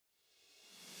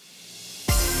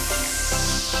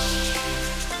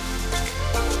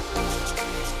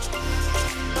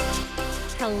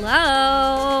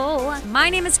Hello.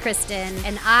 My name is Kristen,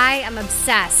 and I am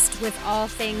obsessed with all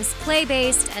things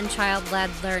play-based and child-led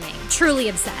learning. Truly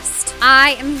obsessed.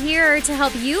 I am here to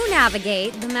help you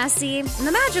navigate the messy and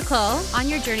the magical on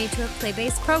your journey to a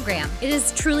play-based program. It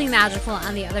is truly magical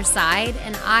on the other side,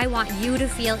 and I want you to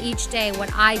feel each day what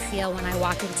I feel when I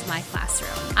walk into my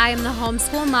classroom. I am the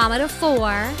homeschool mama to 4.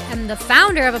 I'm the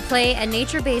founder of a play and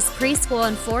nature-based preschool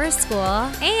and forest school,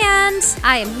 and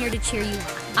I am here to cheer you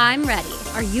on. I'm ready.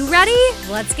 Are you ready?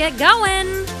 Let's get going.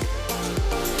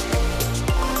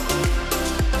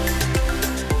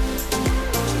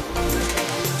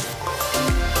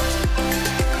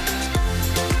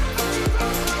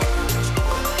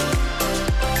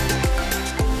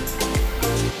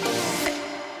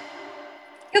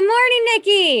 Good morning,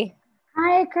 Nikki.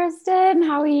 Hi, Kristen.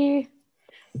 How are you?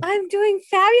 I'm doing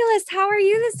fabulous. How are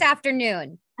you this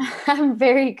afternoon? I'm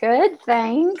very good,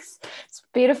 thanks. It's a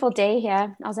beautiful day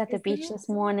here. I was at the beach this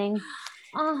morning.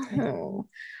 Oh,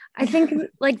 I think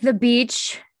like the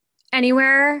beach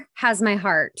anywhere has my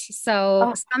heart.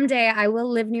 So someday I will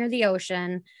live near the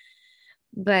ocean,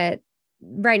 but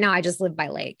right now I just live by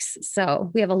lakes. So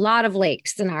we have a lot of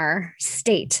lakes in our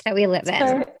state that we live in.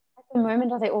 So at the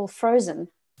moment, are they all frozen?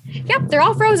 Yep, they're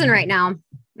all frozen right now.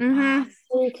 Mm-hmm.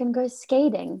 So you can go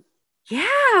skating.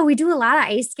 Yeah, we do a lot of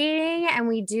ice skating and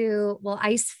we do,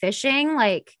 ice fishing.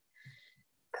 Like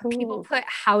Cool. People put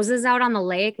houses out on the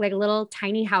lake, like little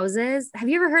tiny houses. Have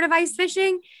you ever heard of ice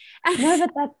fishing? No,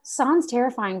 but that sounds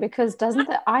terrifying because doesn't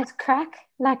the ice crack?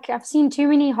 Like I've seen too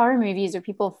many horror movies where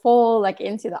people fall like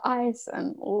into the ice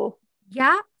and all.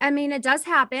 Yeah, I mean, it does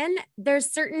happen.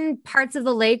 There's certain parts of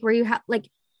the lake where you have like,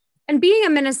 and being a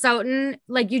Minnesotan,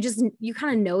 like you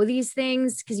kind of know these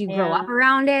things because you grow up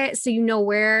around it. So you know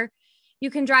where you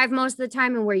can drive most of the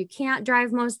time and where you can't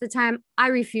drive most of the time. I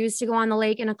refuse to go on the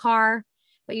lake in a car,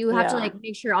 but you have to like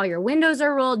make sure all your windows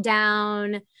are rolled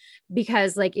down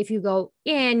because like if you go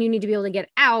in, you need to be able to get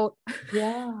out.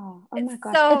 Yeah. Oh my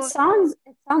gosh. It sounds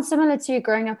similar to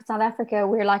growing up in South Africa.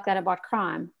 We're like that about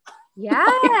crime.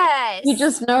 Yes. You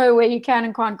just know where you can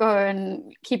and can't go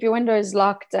and keep your windows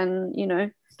locked and,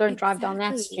 don't drive down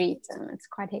that street, and it's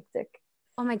quite hectic.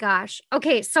 Oh my gosh.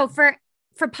 Okay. So for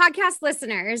podcast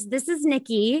listeners, this is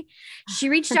Nikki. She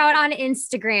reached out on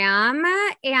Instagram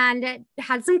and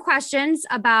had some questions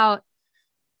about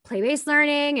play-based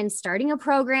learning and starting a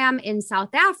program in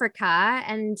South Africa.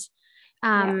 And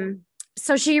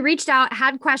so she reached out,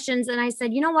 had questions, and I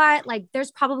said, you know what? Like,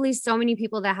 there's probably so many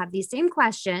people that have these same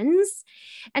questions.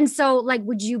 And so like,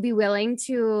 would you be willing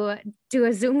to do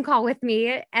a Zoom call with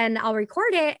me and I'll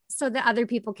record it so that other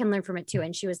people can learn from it too?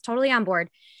 And she was totally on board.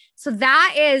 So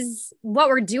that is what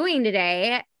we're doing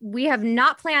today. We have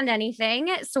not planned anything.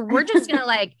 So we're just going to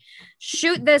like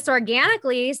shoot this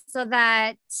organically so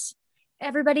that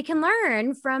everybody can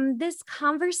learn from this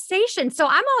conversation. So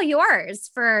I'm all yours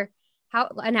for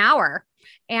an hour,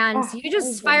 and you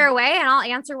just fire away and I'll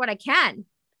answer what I can.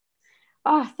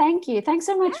 Oh, thank you. Thanks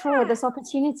so much for this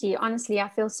opportunity. Honestly, I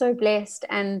feel so blessed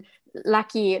and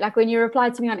lucky. Like when you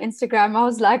replied to me on Instagram, I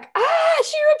was like,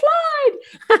 she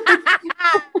replied.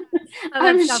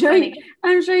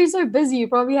 I'm sure you're so busy. You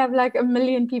probably have like a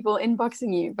million people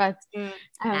inboxing you, but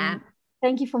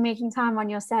thank you for making time on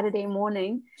your Saturday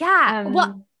morning.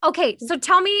 Yeah. Okay. So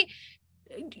tell me,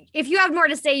 if you have more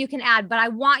to say, you can add, but I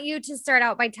want you to start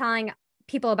out by telling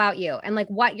people about you and like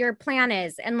what your plan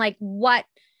is and like what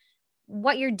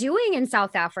you're doing in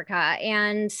South Africa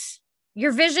and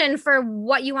your vision for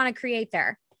what you want to create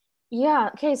there. Yeah.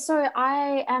 Okay. So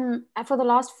I am, for the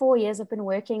last 4 years, I've been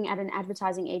working at an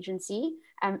advertising agency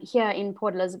here in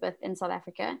Port Elizabeth in South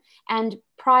Africa. And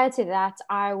prior to that,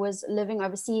 I was living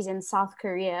overseas in South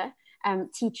Korea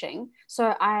teaching.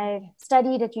 So I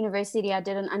studied at university. I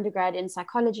did an undergrad in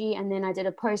psychology, and then I did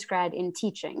a postgrad in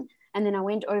teaching. And then I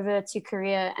went over to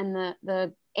Korea, and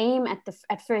the aim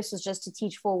at first was just to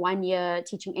teach for 1 year,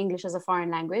 teaching English as a foreign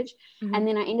language. Mm-hmm. And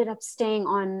then I ended up staying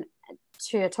on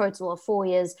to a total of 4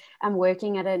 years. I'm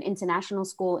working at an international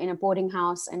school in a boarding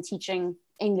house and teaching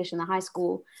English in the high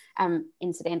school,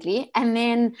 incidentally. And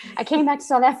then I came back to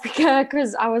South Africa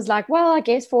because I was like, well, I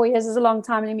guess 4 years is a long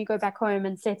time. Let me go back home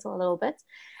and settle a little bit.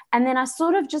 And then I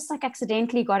sort of just like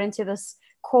accidentally got into this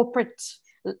corporate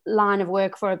line of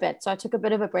work for a bit. So I took a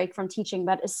bit of a break from teaching,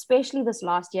 but especially this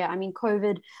last year, I mean,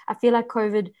 I feel like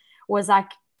COVID was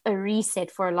like a reset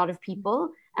for a lot of people.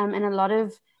 And a lot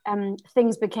of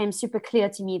things became super clear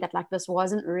to me that like this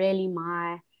wasn't really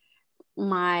my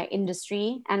my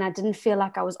industry, and I didn't feel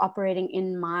like I was operating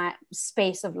in my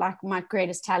space of like my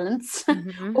greatest talents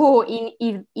or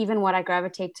even what I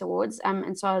gravitate towards.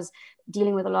 And so I was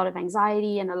dealing with a lot of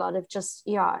anxiety and a lot of just,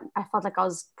 yeah, I felt like I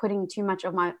was putting too much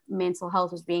of my mental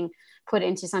health was being put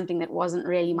into something that wasn't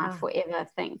really my forever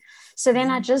thing. So then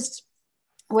I just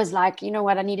was like, you know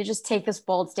what, I need to just take this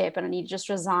bold step and I need to just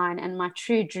resign. And my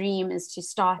true dream is to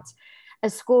start a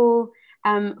school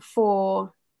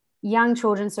for young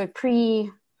children, so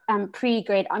pre-grade.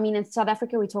 I mean, in South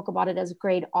Africa, we talk about it as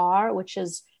grade R, which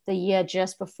is the year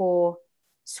just before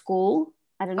school.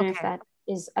 I don't know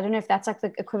if that's like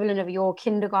the equivalent of your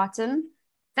kindergarten.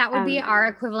 That would be our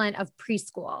equivalent of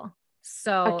preschool.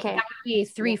 So that would be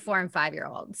 3, 4, and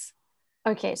 5-year-olds.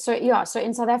 Okay, so yeah, so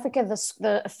in South Africa,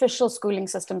 the official schooling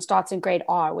system starts in grade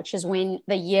R, which is when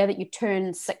the year that you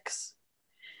turn 6.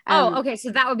 Okay,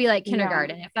 so that would be like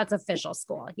kindergarten if that's official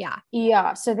school.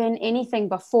 Yeah, so then anything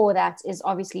before that is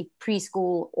obviously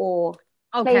preschool or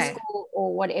play school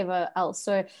or whatever else.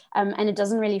 So and it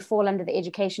doesn't really fall under the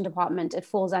education department, it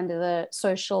falls under the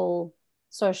social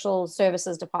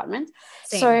services department.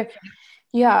 Same. So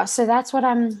yeah, so that's what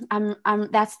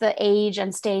that's the age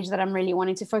and stage that I'm really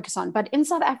wanting to focus on. But in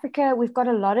South Africa, we've got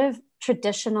a lot of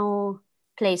traditional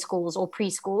play schools or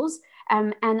preschools.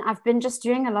 And I've been just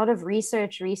doing a lot of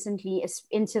research recently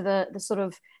into the sort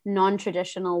of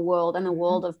non-traditional world and the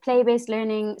world of play-based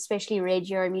learning, especially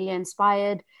Reggio Emilia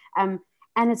inspired. And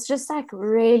it's just like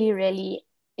really, really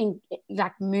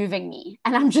like moving me.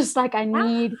 And I'm just like, I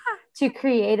need to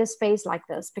create a space like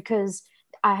this because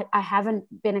I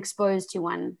haven't been exposed to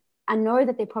one. I know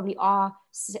that there probably are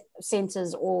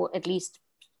centers or at least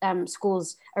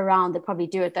schools around that probably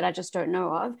do it that I just don't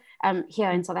know of here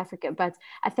in South Africa. But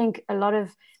I think a lot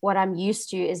of what I'm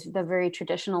used to is the very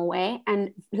traditional way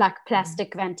and like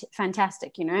plastic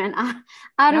fantastic, you know, and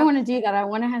I don't want to do that. I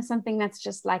want to have something that's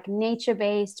just like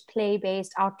nature-based,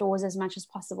 play-based, outdoors as much as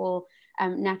possible,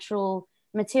 natural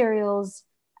materials,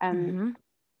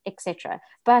 etc.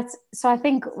 But so I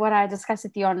think what I discussed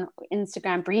with you on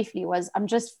Instagram briefly was I'm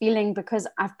just feeling, because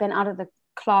I've been out of the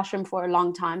classroom for a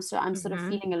long time, so I'm sort of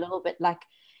feeling a little bit like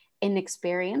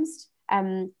inexperienced,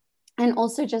 and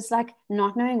also just like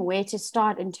not knowing where to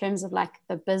start in terms of like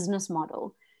the business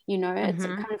model, you know. It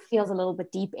kind of feels a little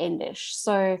bit deep endish.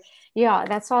 So yeah,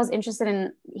 that's why I was interested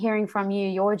in hearing from you,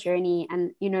 your journey,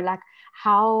 and you know, like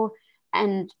how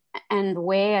and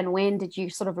where and when did you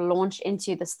sort of launch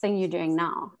into this thing you're doing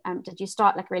now? Did you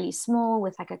start like really small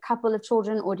with like a couple of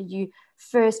children, or did you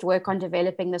first work on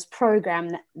developing this program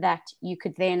that you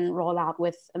could then roll out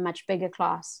with a much bigger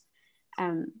class?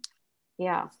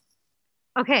 Yeah.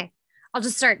 Okay, I'll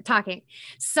just start talking.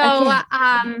 So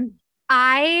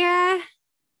I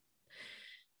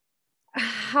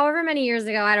however many years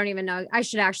ago, I don't even know, I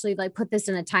should actually like put this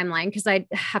in a timeline because I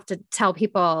have to tell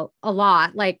people a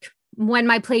lot, like when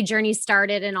my play journey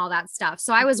started and all that stuff.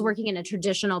 So I was working in a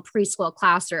traditional preschool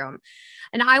classroom,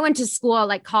 and I went to school,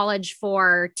 like college,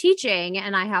 for teaching,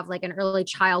 and I have like an early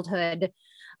childhood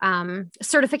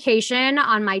certification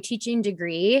on my teaching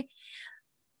degree.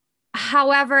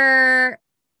 However,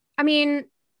 I mean,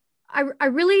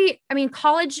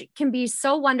 college can be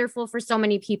so wonderful for so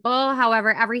many people.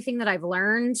 However, everything that I've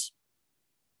learned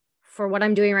for what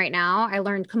I'm doing right now, I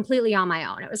learned completely on my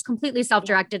own. It was completely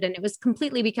self-directed, and it was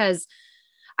completely because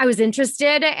I was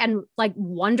interested and like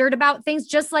wondered about things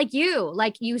just like you.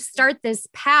 Like you start this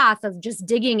path of just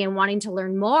digging and wanting to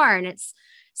learn more. And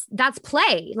that's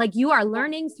play. Like you are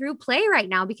learning through play right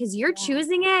now because you're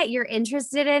choosing it, you're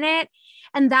interested in it.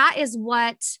 And that is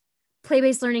what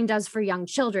play-based learning does for young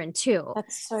children too.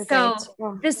 That's so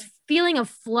great. This feeling of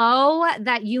flow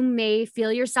that you may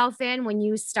feel yourself in when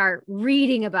you start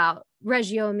reading about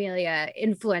Reggio Emilia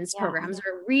influence programs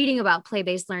or reading about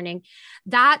play-based learning,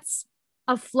 that's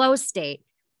a flow state.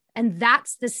 And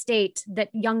that's the state that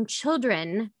young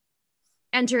children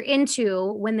enter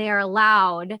into when they are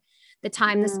allowed the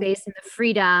time, the space, and the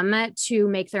freedom to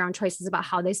make their own choices about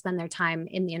how they spend their time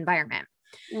in the environment.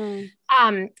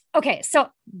 Okay, so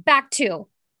back to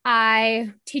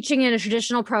I teaching in a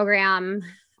traditional program,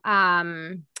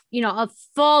 you know,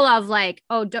 full of like,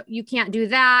 oh, you can't do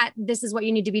that. This is what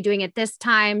you need to be doing at this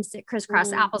time. Sit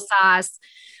crisscross applesauce,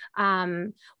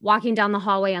 walking down the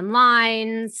hallway in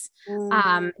lines,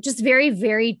 just very,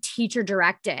 very teacher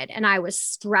directed. And I was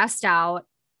stressed out.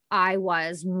 I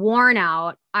was worn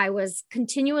out. I was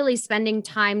continually spending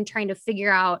time trying to figure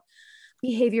out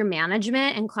behavior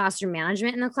management and classroom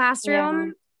management in the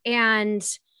classroom. And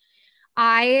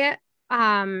I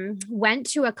went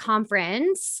to a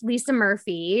conference, Lisa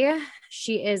Murphy,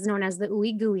 she is known as the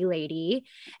Ooey Gooey lady,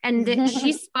 and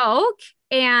she spoke,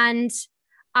 and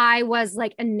I was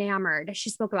like enamored. She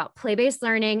spoke about play-based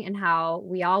learning and how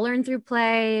we all learn through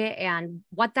play and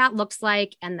what that looks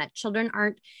like, and that children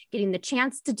aren't getting the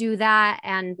chance to do that.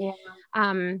 And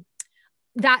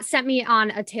that sent me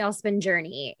on a tailspin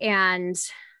journey. And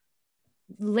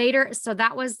later, so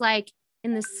that was like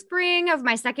in the spring of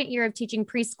my second year of teaching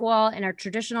preschool in our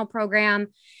traditional program.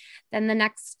 Then the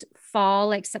next fall,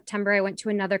 like September, I went to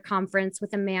another conference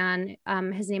with a man.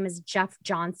 His name is Jeff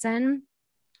Johnson.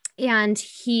 And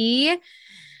he,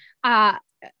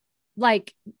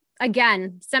 like,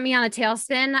 again, sent me on a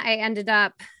tailspin. I ended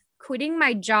up quitting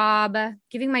my job,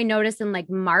 giving my notice in like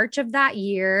March of that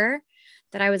year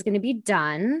that I was going to be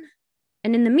done.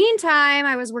 And in the meantime,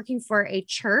 I was working for a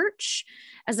church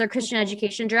as their Christian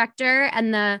education director.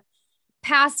 And the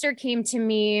pastor came to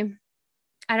me,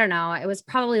 I don't know, it was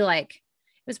probably like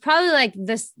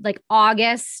this, like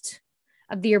August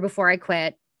of the year before I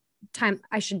quit.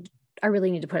 I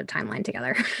really need to put a timeline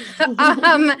together.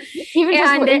 Even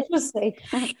just for interest's sake.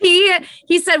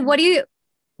 he said, what do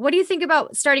you think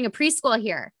about starting a preschool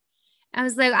here? I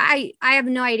was like, I have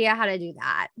no idea how to do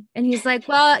that. And he's like,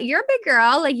 well, you're a big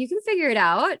girl. Like, you can figure it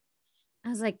out. I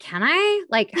was like, can I?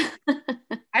 Like,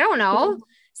 I don't know.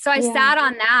 So I sat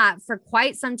on that for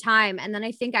quite some time. And then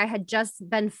I think I had just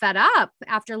been fed up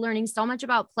after learning so much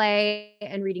about play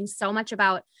and reading so much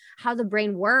about how the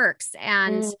brain works,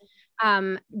 and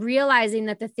realizing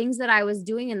that the things that I was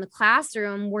doing in the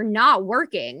classroom were not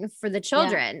working for the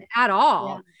children at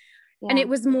all. And it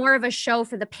was more of a show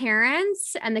for the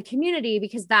parents and the community,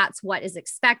 because that's what is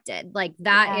expected. Like,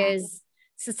 that is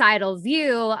societal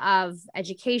view of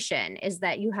education, is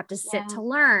that you have to sit to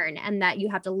learn and that you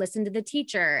have to listen to the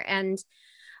teacher. And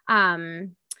I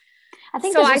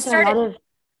think so there's also a lot of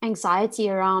anxiety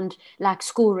around like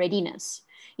school readiness.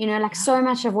 You know, like so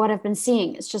much of what I've been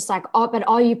seeing, it's just like, oh, but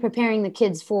are you preparing the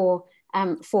kids for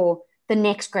the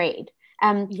next grade?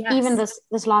 Even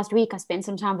this last week, I spent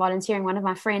some time volunteering. One of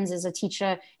my friends is a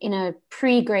teacher in a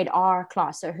pre-grade R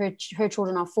class. So her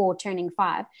children are 4 turning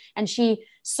 5. And she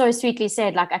so sweetly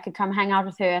said, like, I could come hang out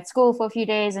with her at school for a few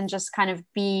days and just kind of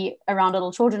be around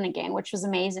little children again, which was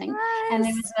amazing. Nice. And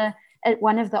there was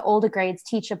one of the older grades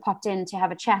teacher popped in to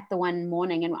have a chat the one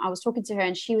morning. And I was talking to her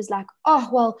and she was like, oh,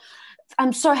 well,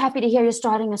 I'm so happy to hear you're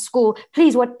starting a school.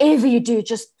 Please, whatever you do,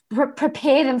 just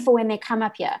prepare them for when they come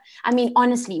up here. I mean,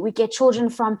 honestly, we get children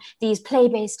from these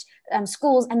play-based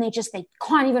schools and they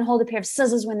can't even hold a pair of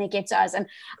scissors when they get to us. And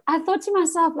I thought to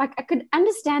myself, like, I could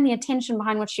understand the intention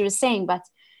behind what she was saying, but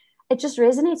it just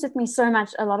resonates with me so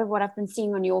much. A lot of what I've been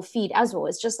seeing on your feed as well.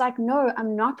 It's just like, no,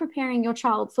 I'm not preparing your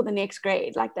child for the next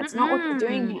grade. Like, that's not what we're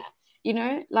doing here. You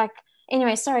know, like,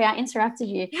 anyway, sorry, I interrupted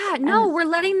you. Yeah, no, we're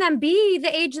letting them be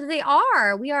the age that they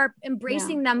are. We are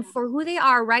embracing them for who they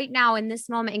are right now in this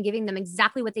moment and giving them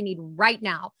exactly what they need right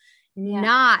now,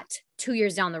 not 2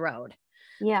 years down the road.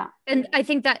 Yeah. And I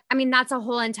think that, I mean, that's a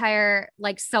whole entire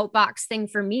like soapbox thing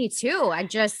for me too.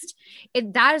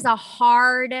 That is a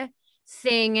hard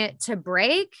thing to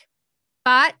break,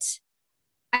 but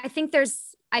I think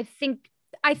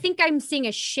I'm seeing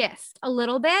a shift a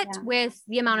little bit with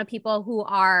the amount of people who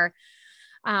are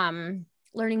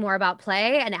learning more about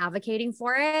play and advocating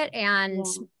for it and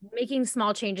making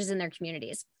small changes in their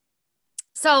communities.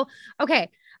 So, okay,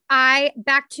 I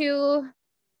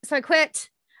quit.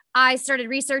 I started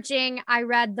researching. I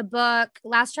read the book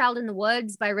Last Child in the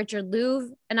Woods by Richard Louv.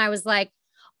 And I was like,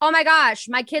 oh my gosh,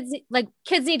 kids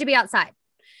need to be outside.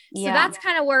 So that's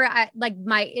kind of where it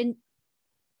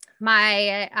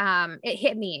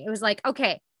hit me. It was like,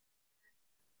 okay,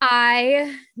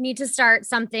 I need to start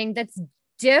something that's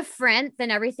different than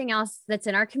everything else that's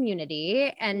in our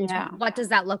community. And what does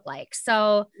that look like?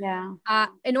 So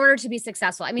in order to be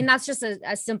successful, I mean, that's just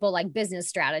a simple like business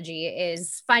strategy,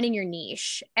 is finding your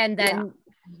niche, and then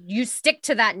you stick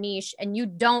to that niche and you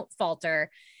don't falter,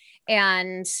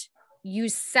 and you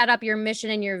set up your mission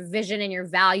and your vision and your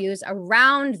values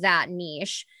around that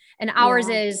niche. And ours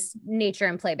is nature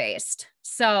and play based.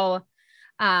 So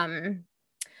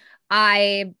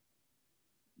I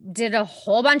did a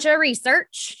whole bunch of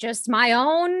research, just my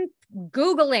own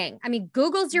Googling. I mean,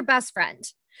 Google's your best friend.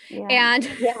 And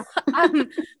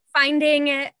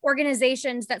finding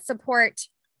organizations that support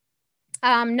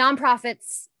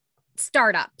nonprofits,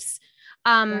 startups.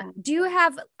 Do you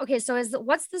have,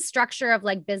 what's the structure of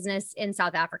like business in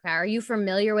South Africa? Are you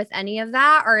familiar with any of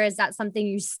that, or is that something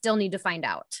you still need to find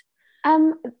out?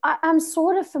 I'm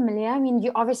sort of familiar. I mean,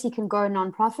 you obviously can go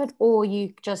nonprofit, or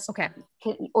you just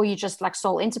like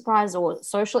sole enterprise or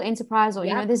social enterprise, or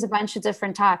you know, there's a bunch of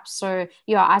different types. So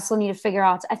I still need to figure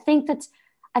out. I think that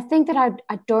I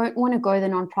don't want to go the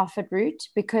nonprofit route,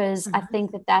 because I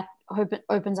think that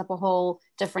opens up a whole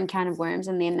different can of worms.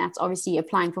 And then that's obviously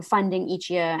applying for funding each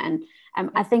year. And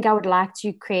I think I would like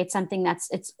to create something that's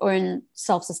its own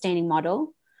self-sustaining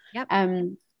model. Yep.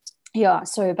 Yeah,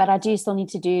 so but I do still need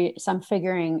to do some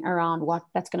figuring around what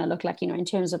that's going to look like, in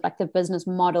terms of like the business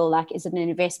model. Like, is it an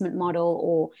investment model,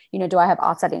 or do I have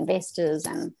outside investors?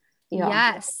 And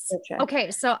yes.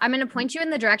 Okay, so I'm going to point you in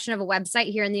the direction of a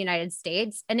website here in the United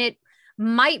States, and it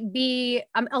might be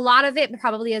a lot of it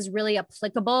probably is really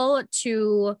applicable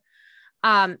to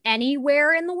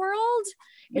anywhere in the world.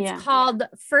 It's called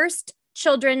First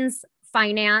Children's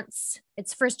Finance.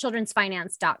 It's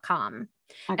firstchildrensfinance.com.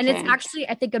 Okay. And it's actually,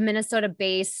 I think, a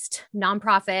Minnesota-based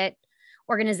nonprofit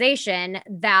organization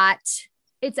that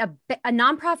it's a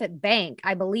nonprofit bank,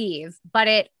 I believe, but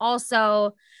it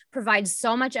also provides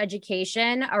so much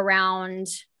education around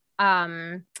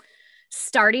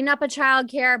starting up a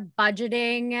childcare,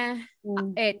 budgeting.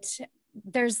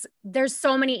 There's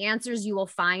so many answers you will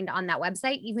find on that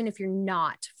website, even if you're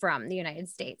not from the United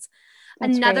States.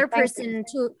 That's another person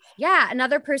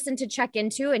to check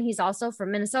into, and he's also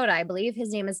from Minnesota, I believe.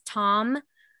 His name is Tom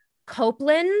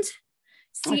Copeland,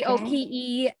 Copeland.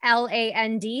 He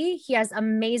has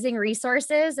amazing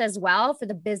resources as well for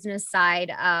the business side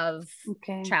of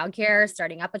childcare,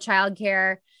 starting up a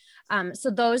childcare. So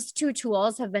those two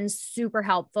tools have been super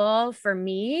helpful for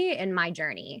me in my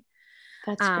journey.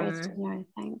 That's great to know.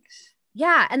 Thanks.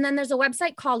 Yeah. And then there's a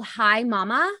website called Hi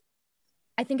Mama.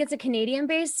 I think it's a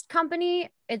Canadian-based company.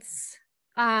 It's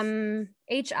HI, and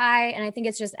I think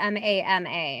it's just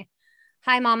MAMA.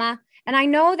 Hi Mama. And I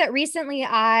know that recently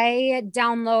I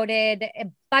downloaded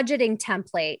a budgeting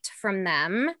template from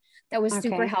them that was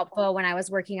super helpful when I was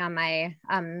working on my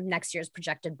next year's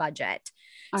projected budget.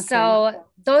 Okay. So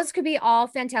those could be all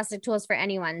fantastic tools for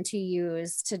anyone to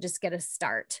use to just get a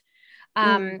start.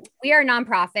 We are a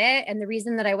nonprofit, and the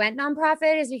reason that I went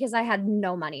nonprofit is because I had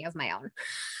no money of my own.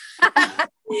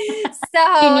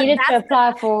 So you needed to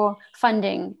apply for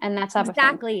funding and that type of thing.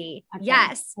 Exactly. Okay.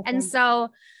 Yes. Okay. And so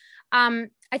I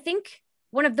think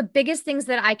one of the biggest things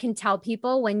that I can tell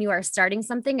people when you are starting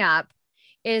something up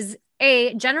is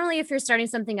generally, if you're starting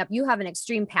something up, you have an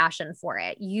extreme passion for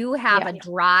it. You have a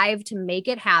drive to make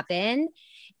it happen.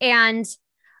 And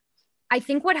I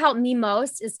think what helped me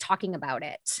most is talking about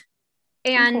it.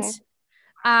 And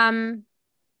I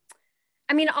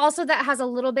mean, also that has a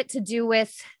little bit to do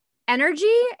with energy.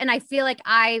 And I feel like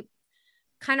I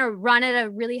kind of run at a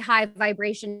really high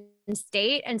vibration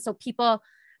state. And so people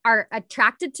are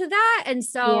attracted to that. And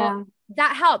so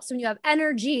that helps when you have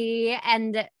energy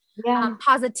and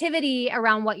positivity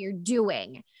around what you're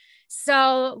doing.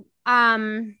 So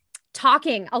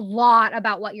talking a lot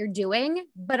about what you're doing,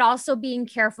 but also being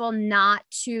careful not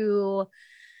to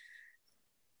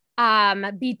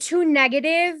be too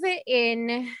negative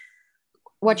in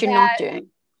what you're not doing.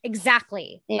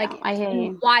 Exactly. Yeah, like I hear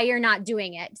you. Why you're not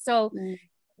doing it. So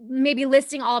maybe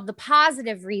listing all of the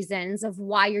positive reasons of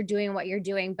why you're doing what you're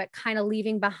doing, but kind of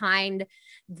leaving behind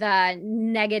the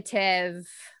negative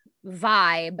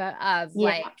vibe of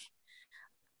like,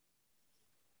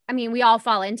 I mean, we all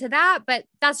fall into that, but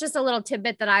that's just a little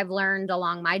tidbit that I've learned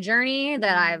along my journey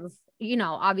that I've,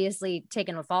 obviously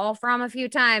taken a fall from a few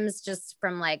times just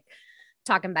from like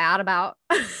talking bad about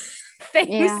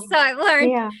things. So I've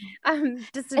learned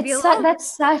just to be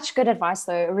that's such good advice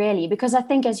though, really, because I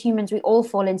think as humans, we all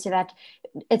fall into that.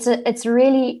 It's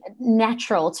really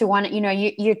natural to want,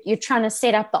 you're trying to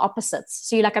set up the opposites.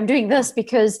 So you're like, I'm doing this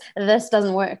because this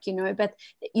doesn't work, but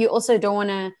you also don't want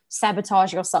to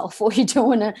sabotage yourself, or you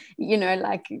don't want to,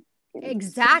 like.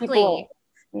 Exactly.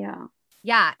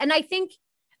 Yeah. And I think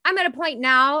I'm at a point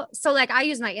now. So like I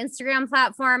use my Instagram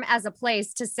platform as a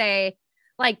place to say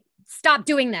like, stop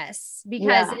doing this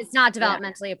because it's not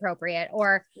developmentally appropriate,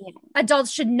 or adults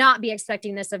should not be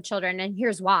expecting this of children. And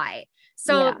here's why.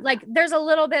 So like, there's a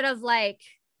little bit of like,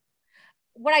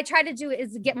 what I try to do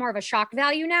is get more of a shock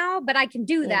value now, but I can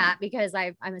do that because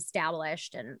I'm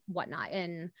established and whatnot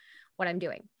in what I'm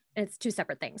doing. And it's two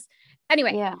separate things.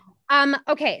 Anyway.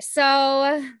 Okay.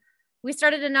 So we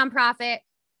started a nonprofit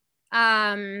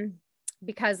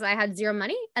because I had zero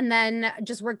money, and then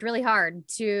just worked really hard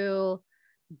to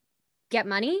get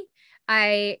money.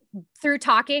 Through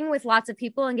talking with lots of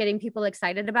people and getting people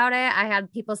excited about it, I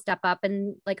had people step up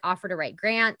and like offer to write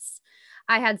grants.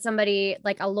 I had somebody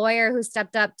like a lawyer who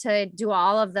stepped up to do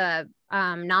all of the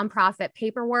nonprofit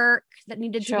paperwork that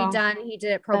needed to be done. He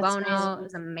did it pro bono. Amazing. It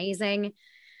was amazing.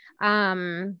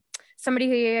 Somebody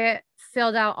who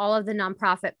filled out all of the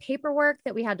nonprofit paperwork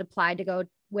that we had to apply to go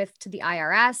with to the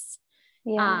IRS.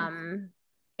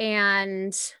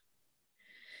 And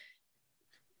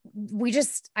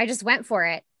I just went for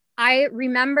it. I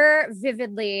remember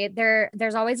vividly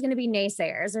there's always going to be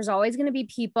naysayers. There's always going to be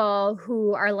people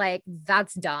who are like,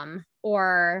 that's dumb,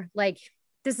 or like,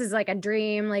 this is like a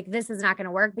dream, like this is not going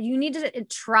to work. But you need to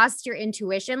trust your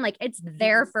intuition. Like it's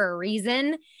there for a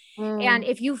reason. And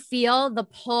if you feel the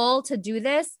pull to do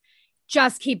this,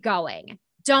 just keep going.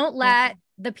 Don't let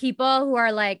the people who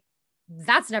are like,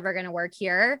 that's never going to work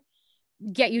here,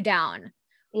 get you down.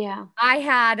 Yeah. I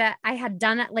had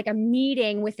done like a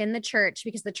meeting within the church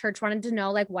because the church wanted to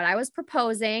know like what I was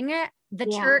proposing. The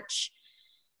church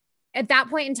at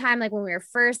that point in time, like when we were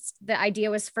first, the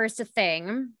idea was first a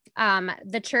thing.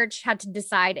 The church had to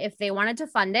decide if they wanted to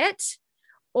fund it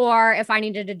or if I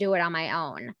needed to do it on my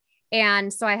own.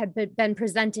 And so I had been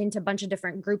presenting to a bunch of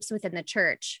different groups within the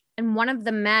church. And one of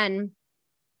the men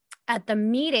at the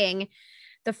meeting,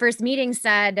 the first meeting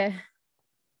said,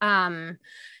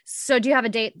 so do you have a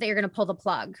date that you're going to pull the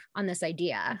plug on this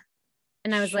idea?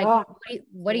 And I was like,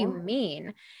 what do you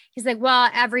mean? He's like, well,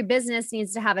 every business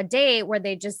needs to have a date where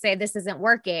they just say, this isn't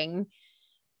working.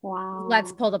 Wow.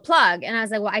 Let's pull the plug. And I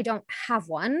was like, well, I don't have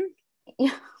one.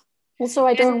 Yeah. Also,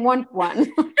 I don't want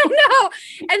one. No.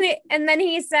 And then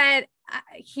he said,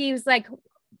 he was like,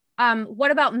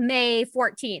 what about May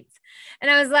 14th?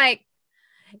 And I was like,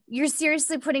 you're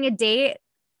seriously putting a date?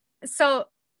 So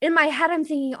in my head, I'm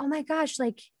thinking, oh my gosh,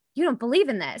 like, you don't believe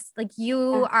in this. Like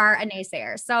you are a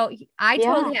naysayer. So I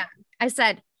told him, I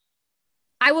said,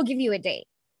 I will give you a date.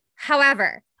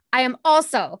 However, I am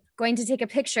also going to take a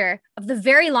picture of the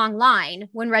very long line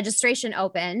when registration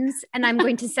opens, and I'm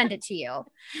going to send it to you.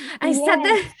 And I said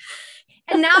that.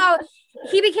 And now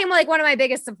he became like one of my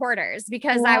biggest supporters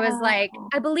because I was like,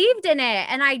 I believed in it.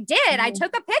 And I did. I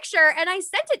took a picture and I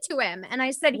sent it to him. And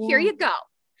I said, here you go.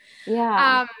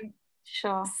 Yeah.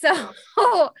 Sure.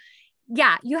 So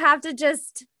yeah, you have to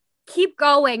just keep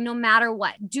going no matter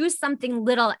what. Do something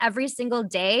little every single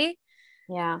day.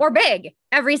 Yeah. Or big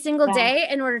every single day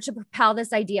in order to propel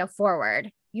this idea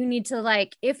forward. You need to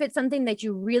like, if it's something that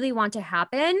you really want to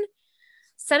happen,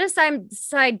 set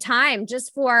aside time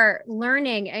just for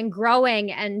learning and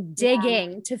growing and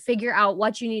digging to figure out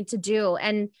what you need to do.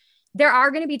 And there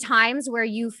are going to be times where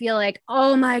you feel like,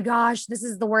 oh my gosh, this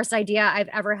is the worst idea I've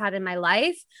ever had in my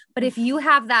life. But if you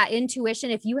have that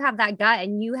intuition, if you have that gut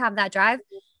and you have that drive,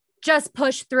 just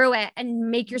push through it and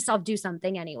make yourself do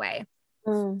something anyway.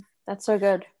 That's so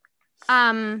good.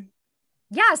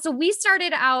 Yeah. So we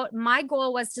started out, my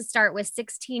goal was to start with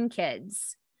 16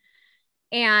 kids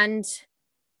and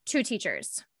 2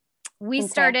 teachers. We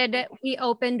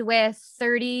opened with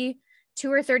 32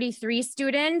 or 33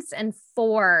 students and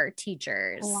 4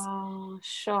 teachers. Wow.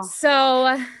 Sure.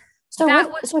 So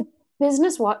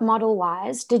business model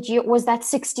wise, was that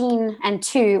 16 and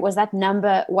 2, was that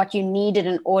number what you needed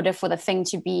in order for the thing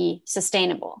to be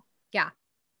sustainable? Yeah.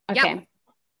 Okay. Yep.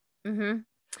 Mm-hmm.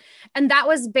 And that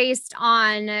was based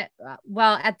on,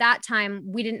 well, at that time,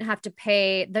 we didn't have to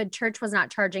pay, the church was not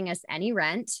charging us any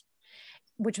rent,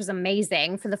 which was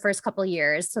amazing for the first couple of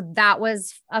years. So that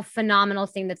was a phenomenal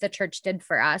thing that the church did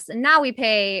for us. And now we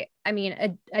pay, I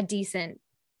mean, a decent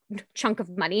chunk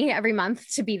of money every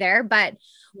month to be there, but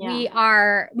we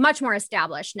are much more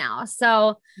established now.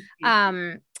 So,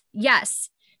 yes.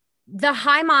 The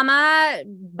Hi Mama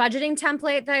budgeting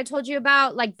template that I told you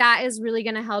about, like that is really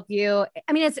going to help you.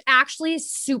 I mean, it's actually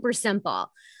super simple.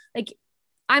 Like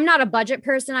I'm not a budget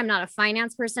person. I'm not a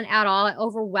finance person at all. It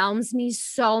overwhelms me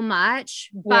so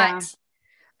much, but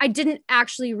I didn't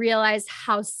actually realize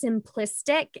how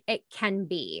simplistic it can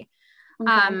be.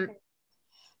 Okay.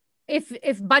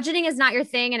 If budgeting is not your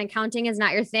thing and accounting is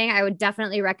not your thing, I would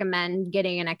definitely recommend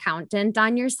getting an accountant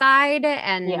on your side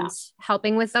and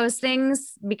helping with those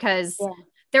things, because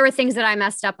there were things that I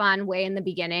messed up on way in the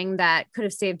beginning that could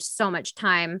have saved so much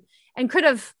time and could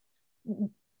have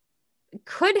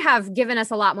given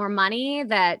us a lot more money.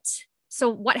 So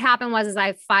what happened was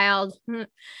I filed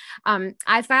our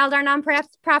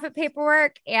nonprofit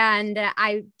paperwork, and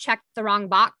I checked the wrong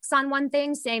box on one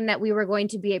thing saying that we were going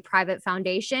to be a private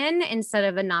foundation instead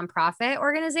of a nonprofit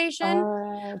organization.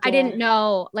 I didn't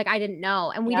know.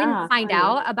 And we didn't find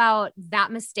out about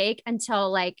that mistake until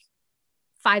like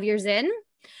 5 years in.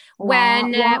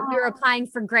 When we were applying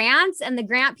for grants, and the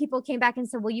grant people came back and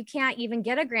said, well, you can't even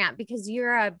get a grant because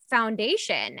you're a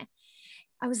foundation.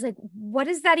 I was like, what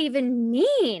does that even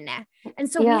mean?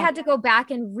 And so we had to go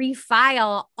back and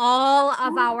refile all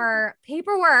of our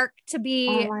paperwork to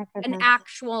be an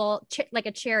actual, like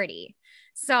a charity.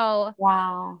 So,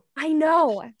 I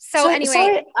know. So anyway,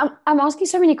 sorry, I'm asking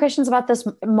so many questions about this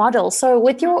model. So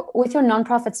with your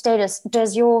nonprofit status,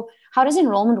 how does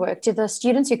enrollment work? Do the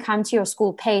students who come to your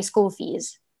school pay school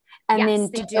fees? And then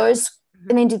do those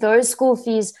And then do those school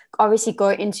fees obviously go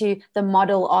into the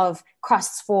model of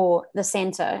costs for the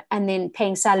center and then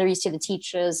paying salaries to the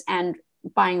teachers and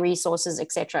buying resources,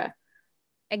 etc.?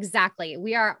 Exactly.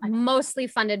 We are mostly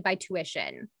funded by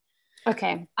tuition.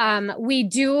 Okay. We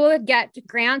do get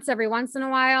grants every once in a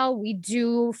while. We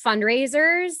do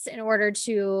fundraisers in order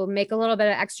to make a little bit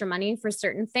of extra money for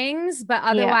certain things, but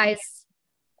otherwise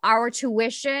our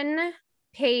tuition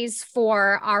pays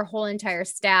for our whole entire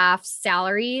staff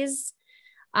salaries,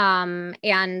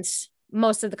 and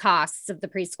most of the costs of the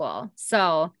preschool.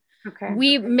 So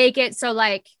we make it so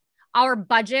like our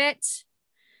budget,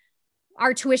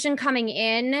 our tuition coming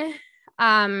in,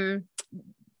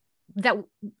 that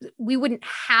we wouldn't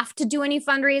have to do any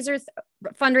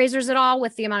fundraisers at all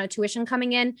with the amount of tuition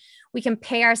coming in. We can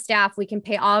pay our staff. We can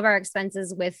pay all of our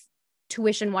expenses with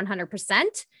tuition 100%.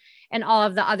 And all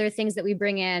of the other things that we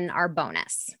bring in are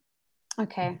bonus.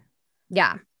 Okay.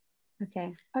 Yeah.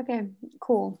 Okay.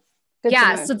 Cool. Good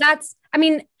so that's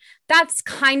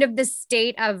kind of the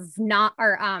state of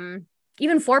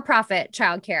even for-profit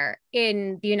childcare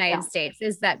in the United States,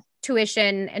 is that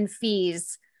tuition and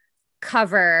fees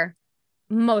cover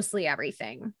mostly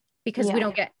everything because we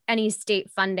don't get any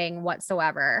state funding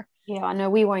whatsoever. Yeah, no,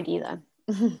 we won't either.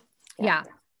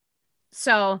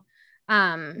 So,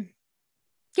 budgeting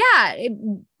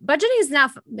is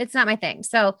it's not my thing.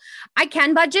 So I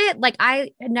can budget. Like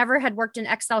I never had worked an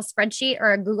Excel spreadsheet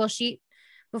or a Google sheet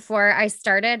before I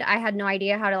started. I had no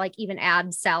idea how to like even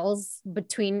add cells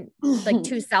between like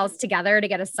two cells together to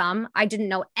get a sum. I didn't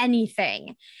know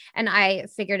anything and I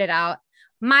figured it out.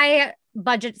 My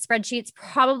budget spreadsheets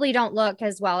probably don't look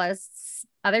as well as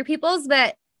other people's,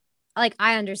 but like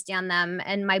I understand them.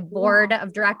 And my board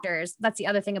of directors, that's the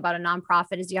other thing about a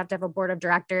nonprofit, is you have to have a board of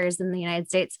directors in the United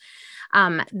States.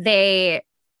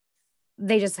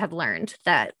 They just have learned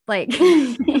that like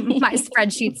my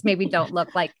spreadsheets maybe don't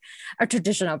look like a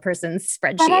traditional person's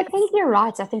spreadsheet. But I think you're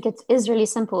right. I think it is really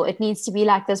simple. It needs to be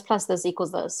like this plus this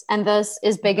equals this, and this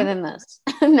is bigger than this,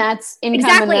 and that's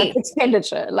income and that's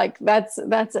expenditure. Like that's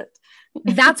it.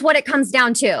 That's what it comes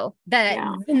down to. That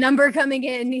the number coming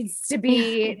in needs to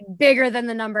be bigger than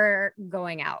the number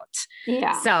going out.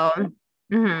 Yeah. So,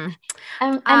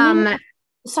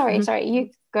 sorry, you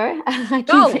go.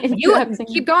 You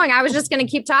keep going. I was just going to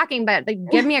keep talking, but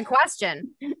give me a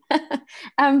question.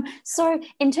 So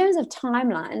in terms of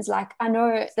timelines, like I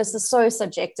know this is so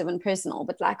subjective and personal,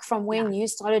 but like from when you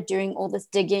started doing all this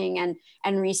digging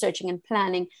and researching and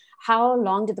planning, how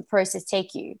long did the process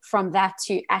take you from that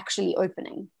to actually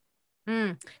opening?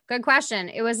 Good question.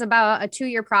 It was about a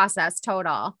 2-year process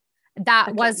total.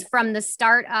 That was from the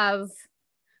start of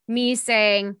me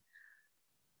saying,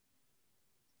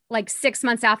 like 6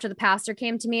 months after the pastor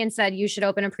came to me and said, you should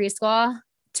open a preschool,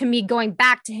 to me going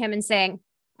back to him and saying,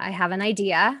 I have an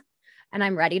idea and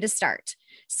I'm ready to start.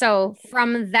 So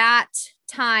from that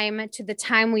time to the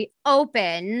time we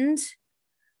opened,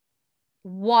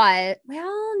 I'm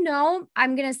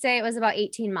going to say it was about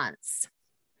 18 months.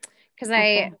 Because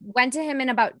I went to him in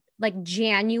about like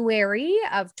January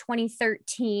of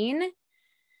 2013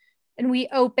 and we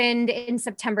opened in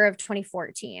September of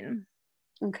 2014.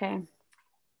 Okay.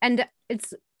 And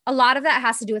it's a lot of that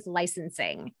has to do with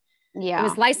licensing. Yeah. It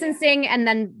was licensing and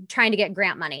then trying to get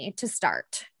grant money to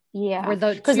start. Yeah. Were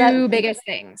the two biggest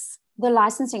things. The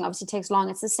licensing obviously takes long.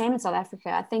 It's the same in South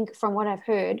Africa. I think from what I've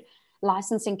heard,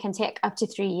 licensing can take up to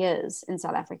 3 years in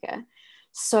South Africa.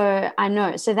 So I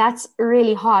know. So that's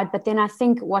really hard. But then I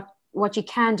think what you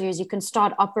can do is you can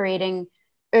start operating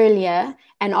earlier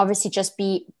and obviously just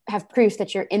have proof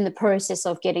that you're in the process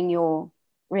of getting your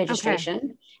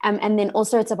registration. And then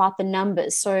also it's about the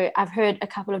numbers. So I've heard a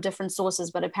couple of different sources,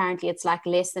 but apparently it's like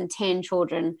less than 10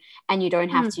 children and you don't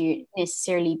have to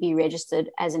necessarily be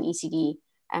registered as an ECD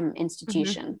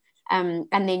institution. And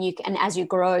then and as you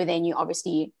grow, then you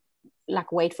obviously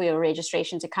like wait for your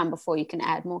registration to come before you can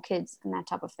add more kids and that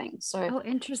type of thing. So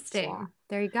interesting.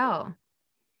 There you go.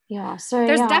 Yeah. So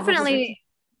there's definitely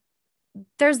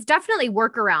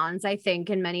workarounds, I think,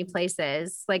 in many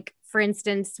places. Like for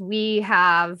instance, we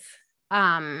have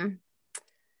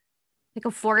like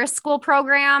a forest school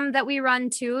program that we run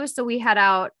too. So we head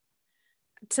out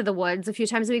to the woods a few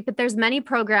times a week, but there's many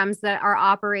programs that are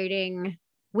operating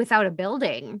without a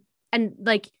building. And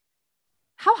like,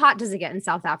 how hot does it get in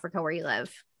South Africa where you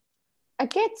live? It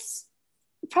gets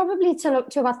probably to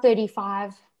about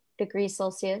 35 degrees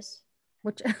Celsius.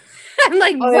 Which I'm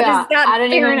like, what is that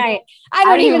Fahrenheit? I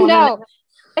don't even know.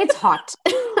 It's hot.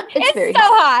 It's very so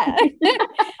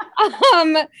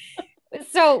hot.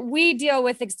 So we deal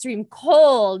with extreme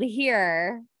cold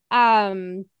here.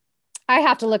 I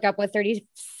have to look up what 35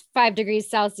 5 degrees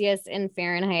Celsius in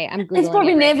Fahrenheit. I'm It's Googling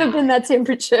probably it right never now. been that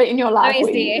temperature in your life Let me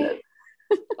where you see. live.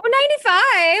 Oh, 95.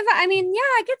 I mean,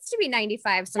 yeah, it gets to be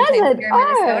 95 Does sometimes it? here in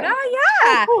Oh, Minnesota. oh,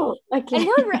 Yeah. cool. And Okay.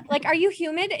 we're like, are you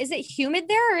humid? Is it humid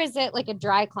there or is it like a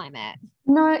dry climate?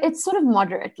 No, it's sort of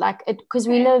moderate, like it because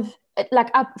we Okay. live like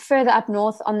up further up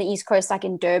north on the east coast, like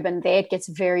in Durban. There it gets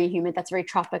very humid. That's very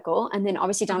tropical. And then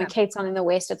obviously down in Okay. Cape Town in the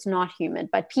west, it's not humid.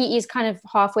 But PE is kind of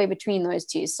halfway between those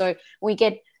two. So we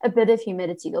get a bit of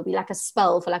humidity. There'll be like a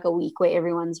spell for like a week where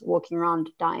everyone's walking around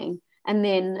dying, and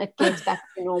then it gets back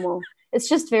to normal. It's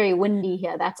just very windy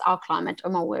here. That's our climate. Oh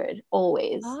my word,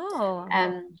 always. Oh,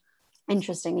 Um,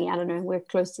 Interestingly, I don't know. We're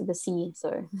close to the sea,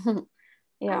 so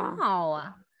yeah. oh.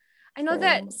 I know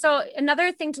that. So So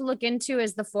another thing to look into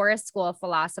is the Forest School of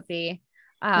Philosophy.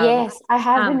 Um, yes, I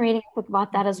have been um, reading a book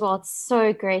about that as well. It's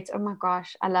so great. Oh my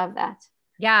gosh, I love that.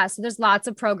 yeah, so there's lots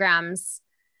of programs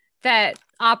that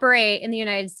operate in the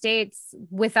United States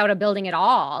without a building at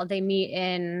all. They meet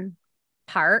in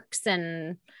parks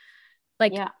and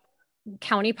like Yeah,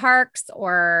 county parks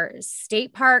or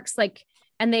state parks, like,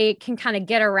 and they can kind of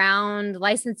get around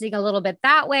licensing a little bit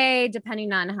that way,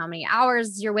 depending on how many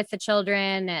hours you're with the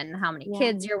children and how many yeah,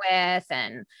 kids you're with,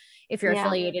 and if you're yeah,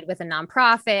 affiliated with a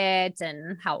nonprofit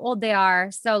and how old they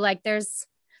are. So like there's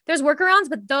workarounds,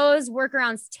 but those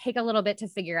workarounds take a little bit to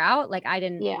figure out. Like I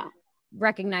didn't yeah,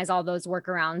 recognize all those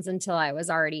workarounds until I was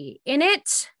already in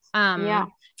it. yeah.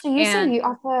 So you said And you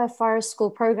offer a forest school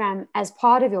program as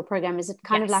part of your program. Is it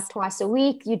kind of like yes, twice a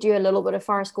week? You do a little bit of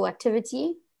forest school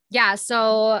activity? yeah.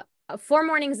 So 4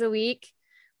 mornings a week,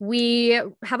 we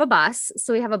have a bus.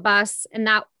 So we have a bus, and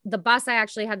that the bus I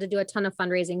actually had to do a ton of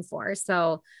fundraising for.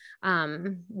 So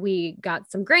we got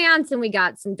some grants and we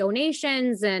got some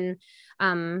donations. And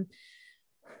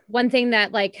one thing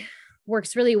that like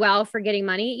works really well for getting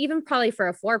money, even probably for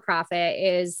a for-profit,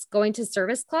 is going to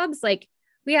service clubs. Like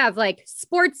we have like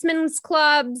sportsmen's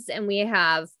clubs and we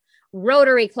have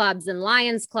Rotary clubs and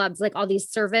Lions clubs, like all these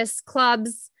service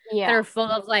clubs that Yeah, are full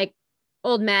of like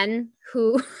old men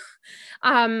who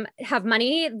have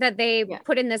money that they yeah.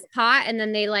 put in this pot and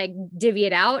then they like divvy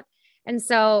it out. And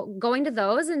so going to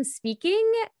those and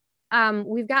speaking,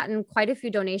 we've gotten quite a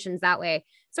few donations that way.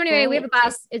 So anyway, we have a Great.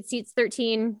 bus. It seats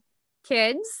 13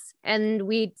 kids, and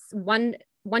one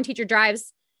teacher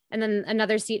drives, and then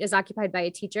another seat is occupied by a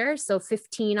teacher. So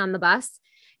 15 on the bus.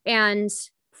 And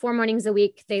 4 mornings a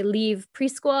week, they leave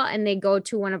preschool and they go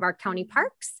to one of our county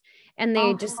parks and they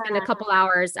Oh, just spend a fun. couple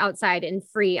hours outside in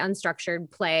free, unstructured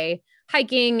play,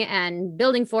 hiking and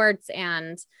building forts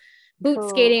and boot Cool.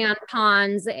 skating on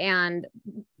ponds and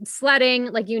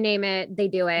sledding, like you name it, they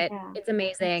do it. Yeah, It's that's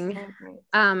amazing. so great.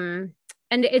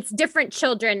 And it's different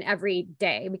children every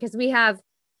day because we have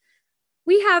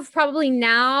probably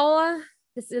now,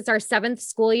 this is our 7th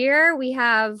school year, we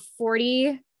have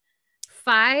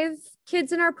 45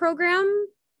 kids in our program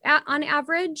on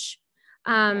average.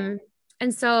 Okay.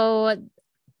 And so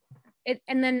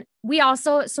and then we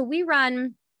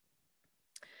run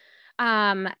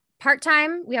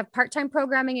part-time, we have part-time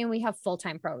programming and we have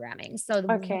full-time programming. So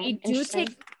Okay. Interesting.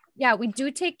 we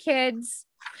do take kids.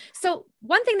 So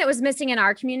one thing that was missing in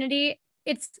our community,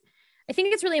 I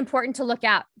think it's really important to look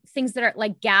at things that are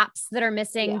like gaps that are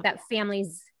missing Yeah. that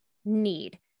families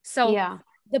need. So Yeah.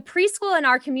 the preschool in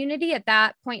our community at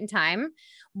that point in time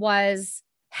was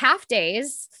half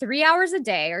days, 3 hours a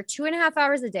day or 2.5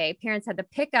 hours a day. Parents had to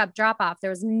pick up, drop off. There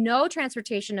was no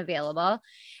transportation available.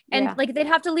 And Yeah. like they'd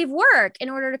have to leave work in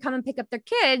order to come and pick up their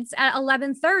kids at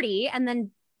 11:30 and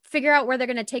then figure out where they're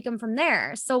going to take them from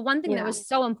there. So one thing that Yeah. was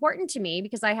so important to me,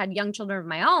 because I had young children of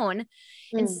my own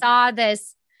and Mm. saw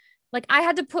this, like I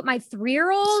had to put my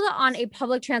 3-year-old on a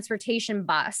public transportation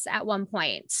bus at one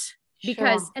point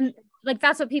because, Sure. and like,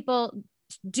 that's what people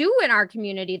do in our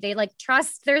community. They like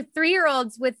trust their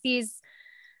 3-year-olds with these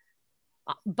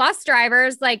bus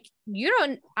drivers. Like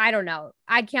I don't know.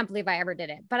 I can't believe I ever did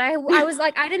it, but I was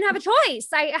like, I didn't have a choice.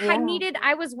 Yeah.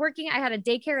 I was working. I had a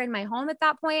daycare in my home at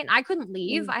that point. I couldn't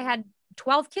leave. Mm. I had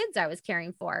 12 kids I was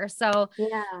caring for. So,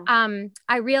 Yeah.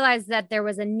 I realized that there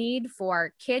was a need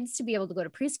for kids to be able to go to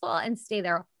preschool and stay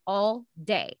there all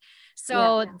day. Yeah.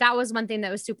 So that was one thing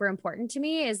that was super important to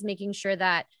me, is making sure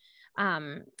that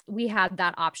we had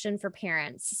that option for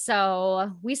parents.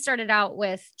 So we started out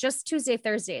with just Tuesday,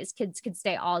 Thursdays, kids could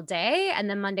stay all day. And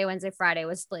then Monday, Wednesday, Friday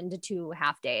was split into 2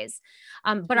 half days.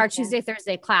 But our Okay. Tuesday,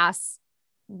 Thursday class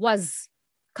was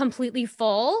completely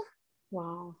full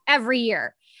Wow. every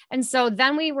year. And so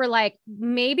then we were like,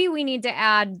 maybe we need to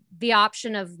add the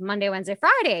option of Monday, Wednesday,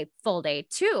 Friday, full day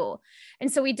too. And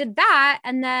so we did that.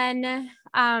 And then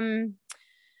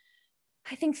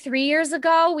I think 3 years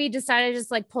ago, we decided to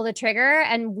just like pull the trigger,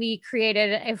 and we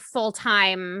created a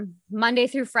full-time Monday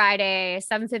through Friday,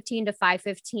 7:15 to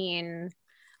 5:15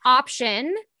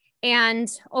 option. And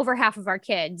over half of our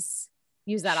kids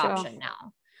use that Sure. option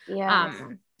now. Yeah.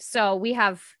 So we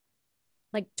have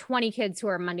like 20 kids who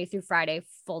are Monday through Friday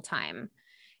full-time.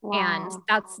 And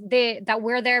Wow. that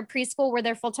we're their preschool, we're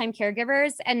their full-time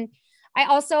caregivers. And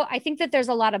I think that there's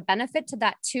a lot of benefit to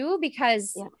that too,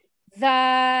 because Yeah.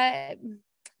 the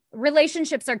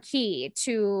relationships are key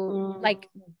to like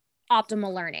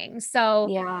optimal learning. So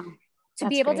Yeah. to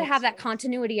be That's able to great. have that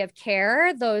continuity of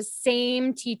care, those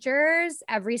same teachers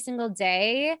every single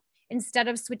day, instead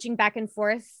of switching back and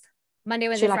forth Monday,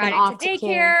 Wednesday, Like an Friday to aftercare.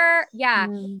 daycare. Yeah.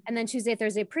 And then Tuesday,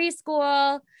 Thursday,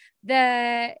 preschool.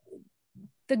 The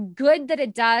good that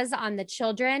it does on the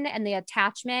children and the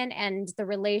attachment and the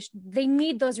relation, they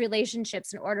need those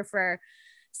relationships in order for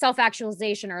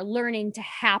self-actualization or learning to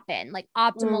happen, like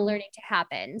optimal learning to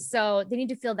happen. So they need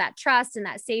to feel that trust and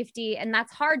that safety. And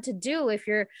that's hard to do if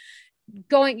you're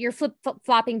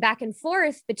flip-flopping back and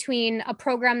forth between a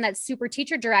program that's super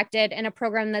teacher directed and a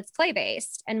program that's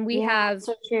play-based. And we have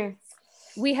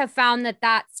found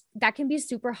that can be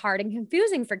super hard and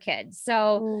confusing for kids.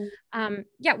 So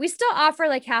we still offer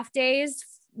like half days.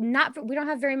 We don't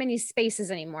have very many spaces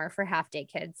anymore for half day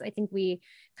kids. I think we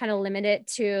kind of limit it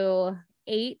to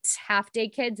 8 half day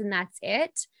kids, and that's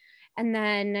it. And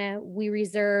then we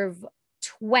reserve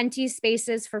 20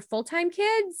 spaces for full-time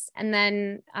kids. And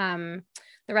then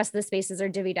the rest of the spaces are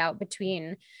divvied out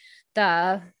between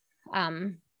the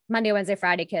Monday, Wednesday,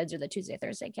 Friday kids or the Tuesday,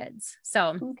 Thursday kids.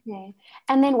 So, okay.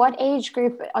 And then what age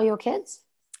group are your kids?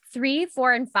 3,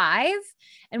 4, and 5.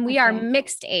 And we are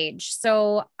mixed age.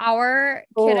 So our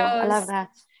kiddos, I love that.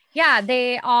 Yeah,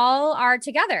 they all are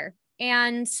together.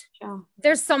 And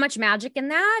there's so much magic in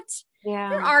that. Yeah.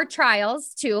 There are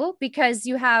trials too, because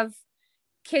you have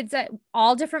kids at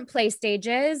all different play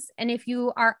stages. And if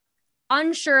you are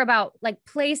unsure about like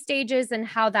play stages and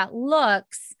how that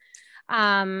looks,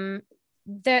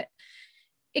 that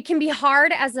it can be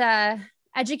hard as a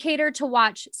educator to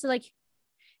watch. So like,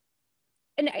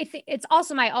 and I think it's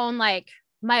also my own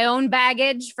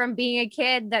baggage from being a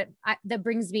kid that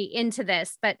brings me into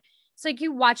this. But it's like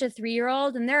you watch a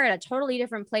 3-year-old and they're at a totally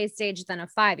different play stage than a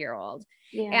 5-year-old.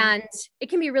 Yeah. And it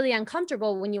can be really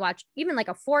uncomfortable when you watch even like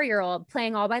a 4-year-old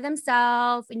playing all by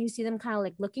themselves, and you see them kind of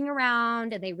like looking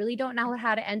around and they really don't know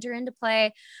how to enter into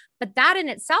play. But that in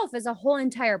itself is a whole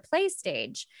entire play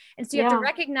stage. And so you have to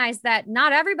recognize that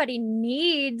not everybody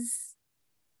needs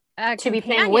to be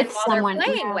playing with someone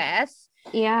playing with.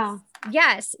 Yeah.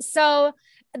 Yes. So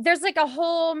there's like a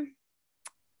whole,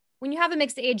 when you have a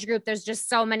mixed age group, there's just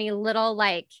so many little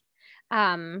like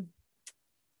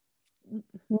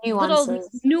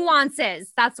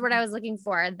nuances. That's what I was looking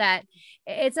for, that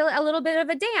it's a little bit of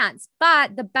a dance,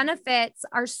 but the benefits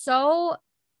are so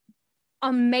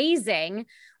amazing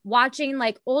watching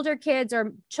like older kids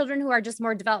or children who are just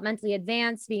more developmentally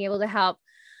advanced being able to help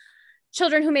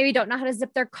children who maybe don't know how to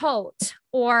zip their coat,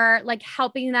 or like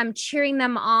helping them, cheering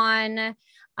them on.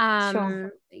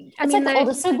 It's like the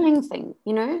older sibling thing,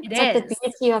 you know? It's like the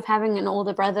beauty of having an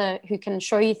older brother who can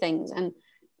show you things, and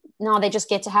now they just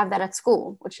get to have that at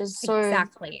school, which is so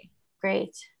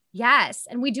great. Yes.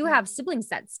 And we do have sibling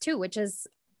sets too, which is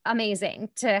amazing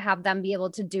to have them be able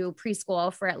to do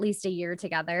preschool for at least a year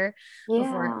together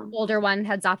before older one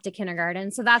heads off to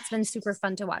kindergarten. So that's been super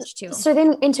fun to watch too. So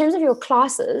then in terms of your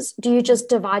classes, do you just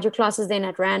divide your classes then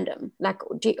at random? Like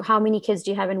how many kids do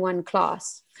you have in one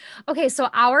class? Okay. So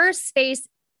our space,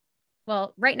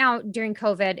 well, right now during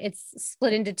COVID, it's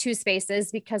split into 2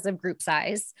 spaces because of group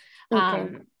size.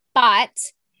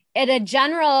 But at a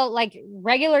general, like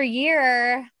regular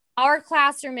year, our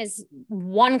classroom is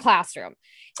 1 classroom.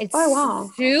 It's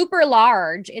super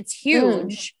large. It's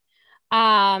huge.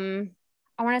 I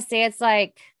want to say it's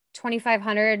like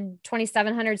 2,500,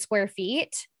 2,700 square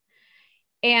feet.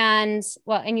 And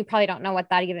you probably don't know what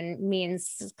that even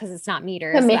means because it's not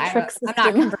meters. The metric system. I'm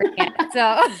not converting it.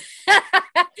 So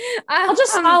I'll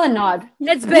just smile and nod.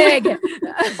 It's big.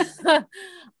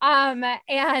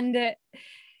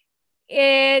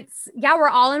 And we're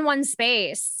all in one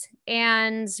space,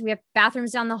 and we have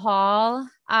bathrooms down the hall.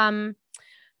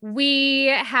 We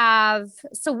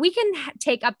can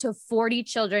take up to 40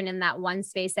 children in that one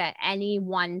space at any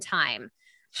one time.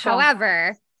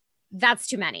 However, that's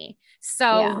too many.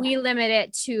 So we limit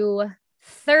it to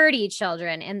 30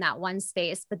 children in that one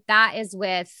space, but that is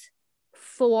with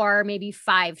 4, maybe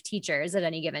 5 teachers at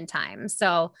any given time.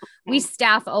 So we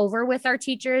staff over with our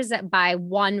teachers by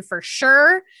 1 for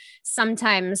sure.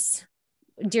 Sometimes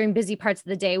during busy parts of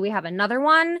the day, we have another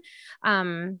one.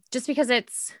 Just because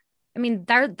that's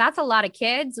a lot of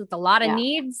kids with a lot of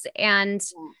needs. And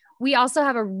we also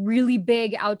have a really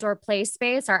big outdoor play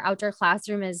space. Our outdoor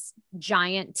classroom is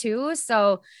giant too.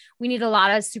 So we need a lot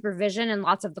of supervision in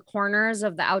lots of the corners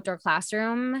of the outdoor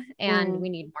classroom, and we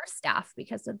need more staff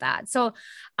because of that. So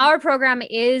our program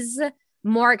is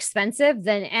more expensive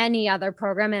than any other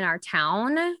program in our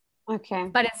town. Okay.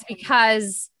 But it's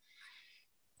because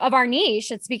of our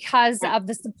niche. It's because of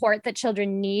the support that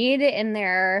children need in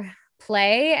their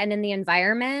play and in the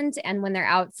environment and when they're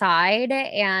outside.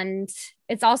 And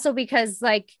it's also because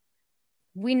like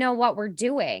we know what we're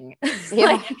doing.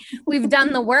 Like we've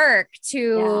done the work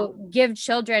to give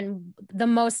children the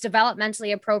most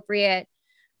developmentally appropriate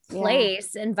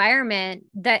place, environment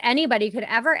that anybody could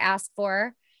ever ask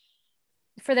for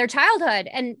their childhood.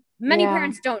 And many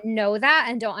parents don't know that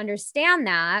and don't understand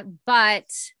that.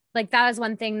 But like, that is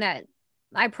one thing that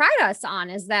I pride us on,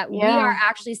 is that we are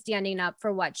actually standing up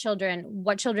for what children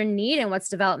need and what's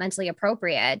developmentally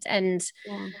appropriate. And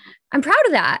I'm proud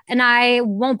of that. And I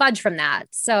won't budge from that.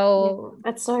 So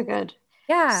that's so good.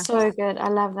 Yeah. So good. I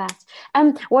love that.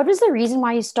 What was the reason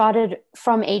why you started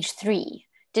from age 3?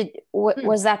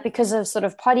 Was that because of sort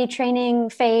of potty training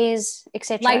phase,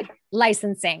 etc.? Like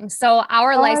licensing. So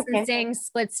our licensing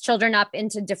splits children up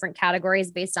into different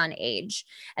categories based on age.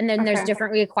 And then there's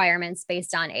different requirements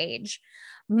based on age.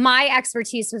 My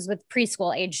expertise was with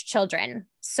preschool age children.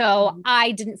 So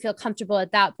I didn't feel comfortable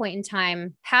at that point in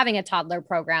time having a toddler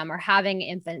program or having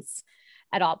infants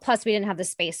at all. Plus we didn't have the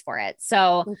space for it.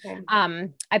 So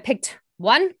I picked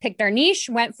our niche,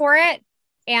 went for it.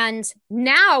 And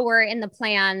now we're in the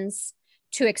plans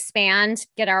to expand,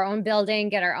 get our own building,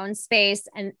 get our own space,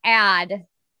 and add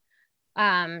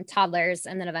toddlers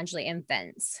and then eventually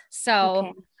infants.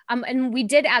 So, and we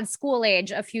did add school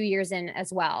age a few years in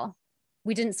as well.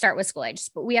 We didn't start with school age,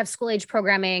 but we have school age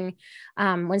programming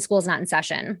when school's not in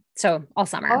session. So all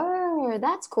summer. Oh,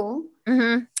 that's cool.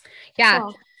 Mm-hmm. Yeah.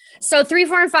 Cool. So 3,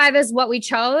 4, and 5 is what we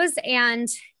chose. And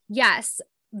yes,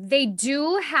 they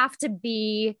do have to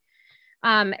be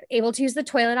able to use the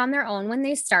toilet on their own when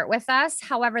they start with us.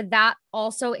 However, that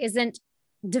also isn't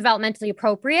developmentally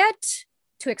appropriate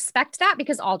to expect that,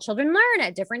 because all children learn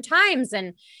at different times.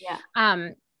 And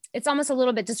it's almost a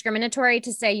little bit discriminatory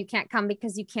to say you can't come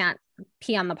because you can't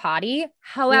pee on the potty.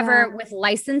 However, with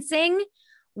licensing,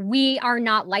 we are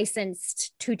not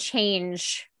licensed to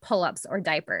change pull-ups or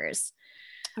diapers.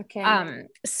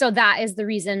 So that is the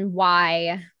reason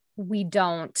why we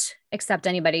don't accept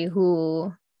anybody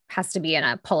who has to be in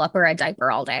a pull-up or a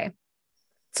diaper all day.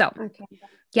 So,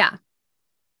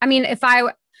 I mean, if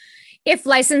that's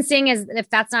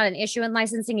not an issue in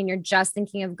licensing and you're just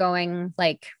thinking of going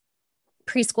like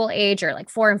preschool age or like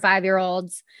 4 and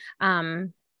 5-year-olds,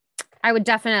 I would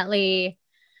definitely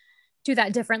do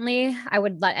that differently. I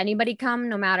would let anybody come,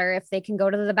 no matter if they can go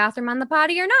to the bathroom on the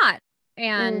potty or not.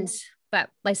 And, but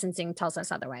licensing tells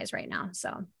us otherwise right now.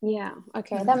 So,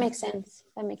 that makes sense.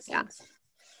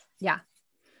 Yeah.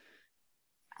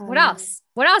 What else?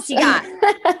 What else you got?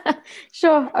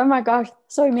 Sure. Oh my gosh,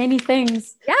 so many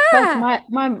things. Yeah.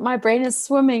 My brain is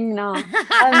swimming now.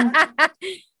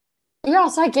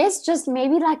 So I guess just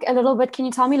maybe like a little bit, can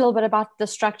you tell me a little bit about the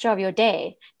structure of your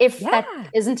day? If that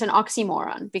isn't an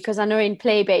oxymoron, because I know in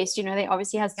play-based, there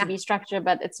obviously has to be structure,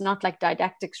 but it's not like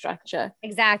didactic structure.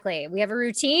 Exactly. We have a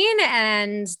routine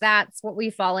and that's what we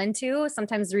fall into.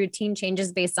 Sometimes the routine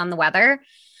changes based on the weather.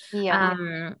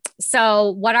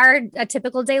 So what a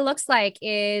typical day looks like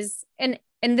is, and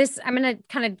this, I'm going to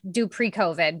kind of do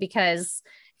pre-COVID because,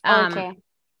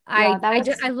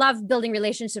 I love building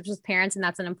relationships with parents, and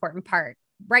that's an important part.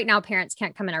 Right now, parents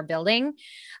can't come in our building.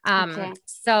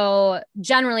 So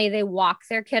generally they walk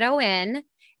their kiddo in,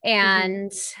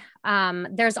 and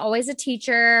there's always a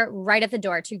teacher right at the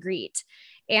door to greet.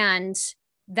 And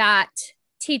that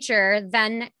teacher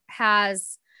then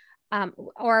has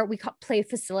or we call play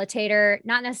facilitator,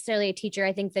 not necessarily a teacher.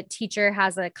 I think that teacher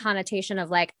has a connotation of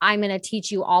like, I'm going to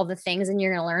teach you all the things and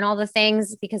you're going to learn all the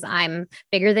things because I'm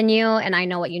bigger than you and I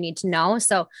know what you need to know.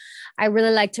 So I really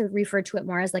like to refer to it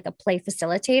more as like a play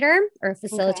facilitator or a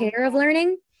facilitator of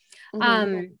learning.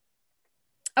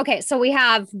 Okay. So we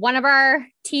have one of our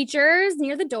teachers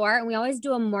near the door, and we always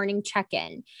do a morning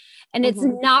check-in, and it's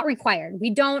not required.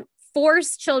 We don't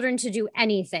force children to do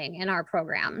anything in our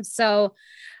program. So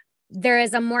there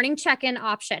is a morning check-in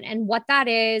option. And what that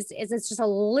is it's just a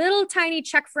little tiny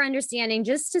check for understanding,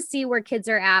 just to see where kids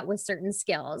are at with certain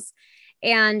skills.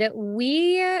 And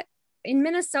we in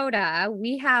Minnesota,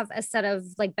 we have a set of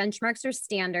like benchmarks or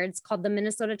standards called the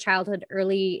Minnesota Childhood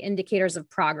Early Indicators of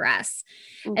Progress.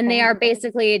 And they are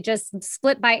basically just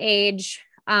split by age,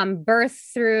 birth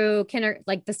through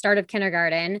like the start of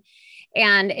kindergarten.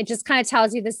 And it just kind of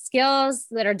tells you the skills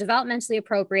that are developmentally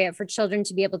appropriate for children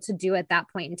to be able to do at that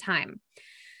point in time.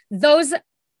 Those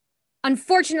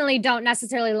unfortunately don't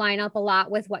necessarily line up a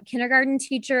lot with what kindergarten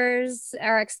teachers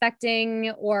are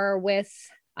expecting, or with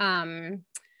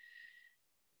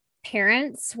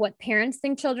parents, what parents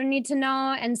think children need to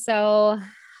know. And so,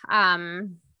 yeah,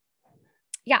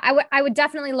 I would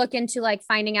definitely look into like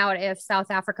finding out if South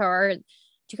Africa, or do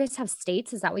you guys have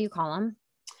states? Is that what you call them?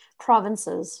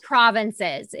 Provinces.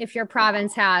 If your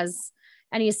province has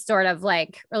any sort of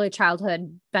like early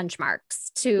childhood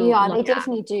benchmarks to they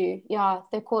definitely do. Yeah,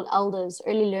 they're called elders,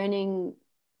 early learning.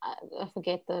 I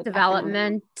forget the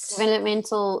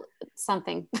developmental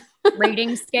something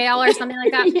rating scale or something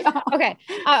like that. Yeah. Okay.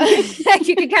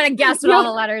 You can kind of guess what all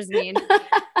the letters mean.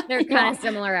 They're kind of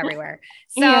similar everywhere.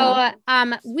 So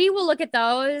we will look at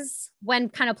those when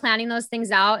kind of planning those things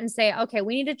out and say, okay,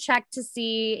 we need to check to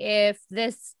see if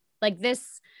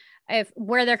if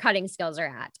where their cutting skills are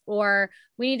at, or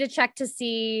we need to check to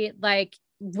see like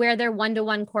where their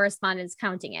one-to-one correspondence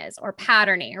counting is, or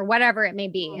patterning, or whatever it may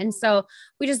be. And so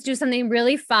we just do something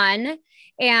really fun,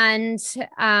 and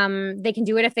they can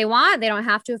do it if they want. They don't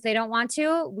have to if they don't want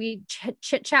to. We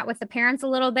chit chat with the parents a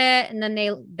little bit, and then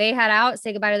they head out,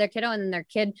 say goodbye to their kiddo, and then their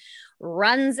kid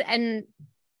runs and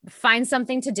finds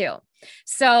something to do.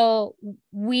 So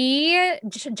we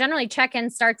generally check-in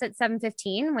starts at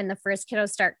 7:15 when the first kiddos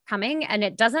start coming, and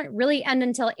it doesn't really end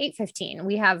until 8:15.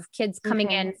 We have kids coming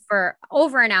in for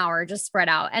over an hour, just spread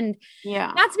out. And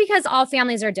that's because all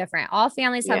families are different. All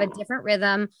families have a different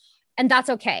rhythm, and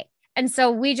that's okay. And so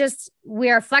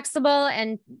we are flexible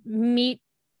and meet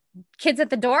kids at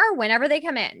the door whenever they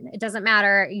come in. It doesn't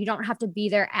matter. You don't have to be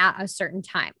there at a certain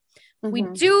time. We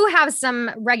do have some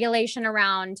regulation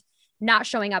around not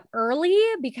showing up early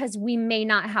because we may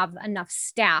not have enough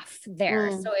staff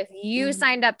there. So if you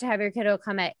signed up to have your kiddo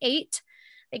come at 8,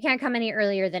 they can't come any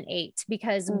earlier than 8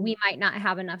 because we might not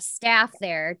have enough staff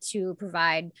there to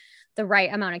provide the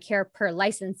right amount of care per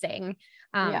licensing.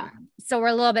 So we're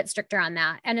a little bit stricter on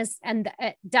that. And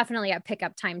definitely at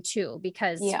pickup time too,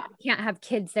 because you can't have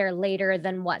kids there later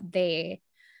than what they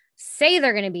say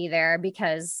they're going to be there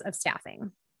because of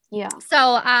staffing.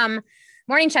 So,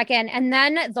 morning check-in, and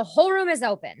then the whole room is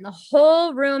open. The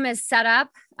whole room is set up.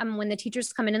 When the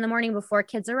teachers come in the morning before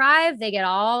kids arrive, they get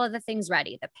all of the things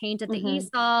ready, the paint at the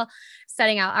easel,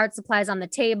 setting out art supplies on the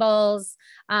tables.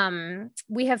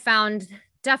 We have found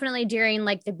definitely during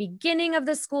like the beginning of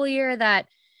the school year that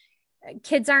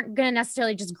kids aren't going to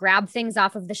necessarily just grab things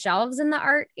off of the shelves in the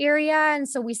art area. And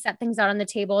so we set things out on the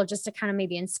table just to kind of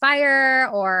maybe inspire,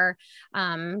 or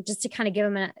just to kind of give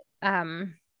them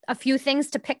a few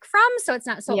things to pick from, so it's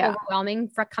not so overwhelming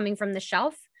for coming from the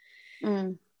shelf.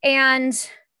 And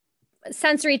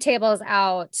sensory tables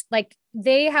out, like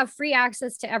they have free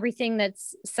access to everything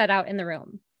that's set out in the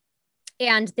room,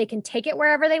 and they can take it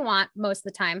wherever they want. Most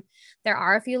of the time, there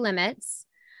are a few limits.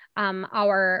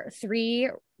 Our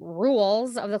 3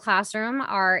 rules of the classroom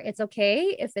are: it's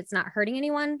okay if it's not hurting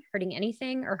anyone, hurting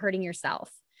anything, or hurting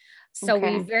yourself. So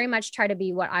we very much try to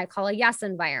be what I call a yes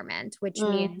environment, which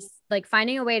means like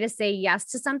finding a way to say yes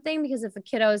to something, because if the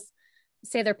kiddos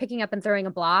say they're picking up and throwing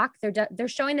a block, they're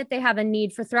showing that they have a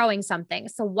need for throwing something.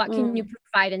 So what can you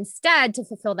provide instead to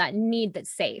fulfill that need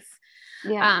that's safe?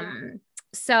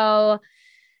 So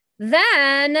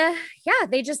then,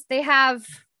 they have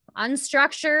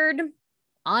unstructured,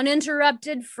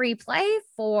 uninterrupted free play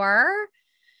for,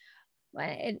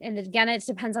 and again, it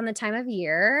depends on the time of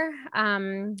year.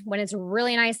 When it's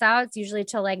really nice out, it's usually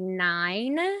till like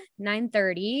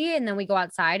 9:30. And then we go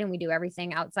outside and we do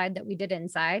everything outside that we did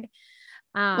inside.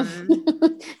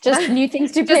 Just new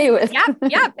things to play with. Yep.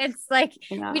 It's like,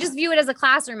 we just view it as a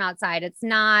classroom outside. It's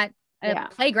not a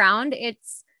playground.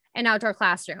 It's an outdoor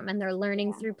classroom, and they're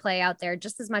learning through play out there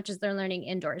just as much as they're learning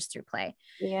indoors through play.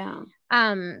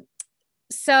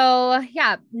 So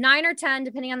 9 or 10,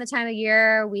 depending on the time of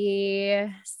year,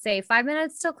 we say 5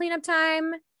 minutes till cleanup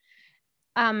time.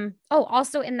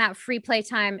 Also in that free play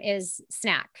time is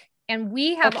snack. And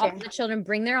we have all the children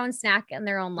bring their own snack and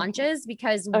their own lunches,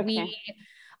 because we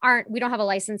don't have a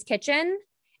licensed kitchen.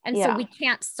 And so we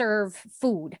can't serve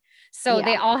food. So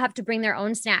they all have to bring their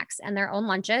own snacks and their own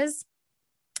lunches.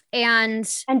 And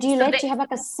do you do you have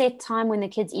like a set time when the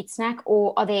kids eat snack,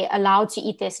 or are they allowed to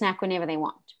eat their snack whenever they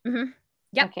want?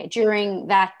 Yep. Okay. During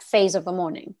that phase of the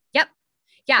morning. Yep.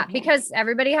 Yeah, Okay. because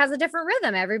everybody has a different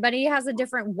rhythm. Everybody has a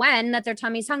different when that their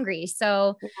tummy's hungry.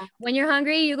 So Yeah. when you're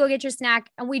hungry, you go get your snack.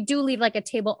 And we do leave like a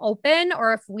table open,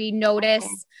 or if we notice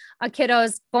Okay. a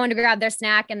kiddo's going to grab their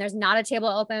snack and there's not a table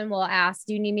open, we'll ask,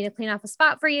 do you need me to clean off a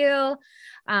spot for you?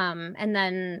 And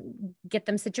then get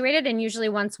them situated. And usually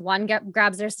once one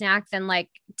grabs their snack, then like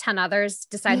 10 others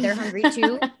decide they're hungry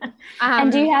too.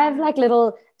 And do Um, you have like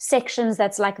little sections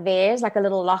that's like theirs, like a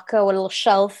little locker or a little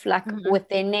shelf, like mhm. with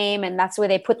their name, and that's where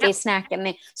they put their Yep. snack,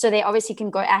 and so they obviously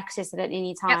can go access it at any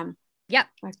Yep. time. Yep.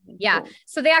 Okay, Yeah. cool.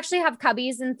 So they actually have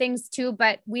cubbies and things too,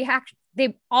 but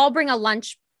they all bring a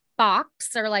lunch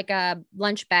box or like a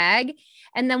lunch bag.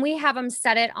 And then we have them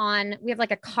set it on, we have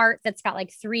like a cart that's got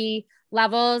like 3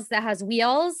 levels that has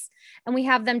wheels. And we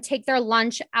have them take their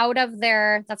lunch out of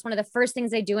that's one of the first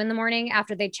things they do in the morning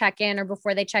after they check in or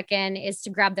before they check in is to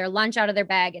grab their lunch out of their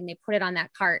bag and they put it on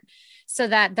that cart so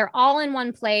that they're all in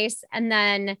one place. And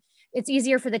then it's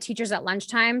easier for the teachers at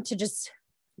lunchtime to just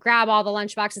grab all the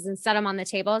lunch boxes and set them on the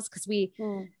tables because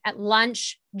at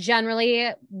lunch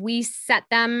generally we set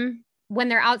them when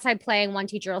they're outside playing. One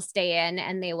teacher will stay in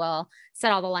and they will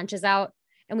set all the lunches out,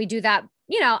 and we do that.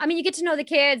 I mean, you get to know the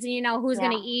kids and you know who's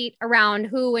going to eat around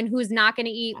who and who's not going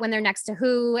to eat when they're next to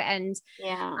who, and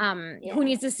who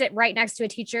needs to sit right next to a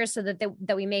teacher so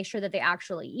that we make sure that they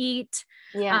actually eat.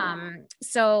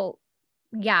 So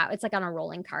yeah, it's like on a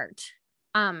rolling cart.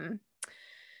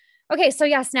 Okay, so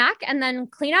yeah, snack and then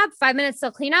clean up. 5 minutes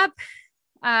till clean up.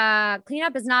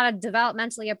 Cleanup is not a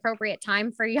developmentally appropriate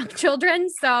time for young children.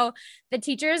 So the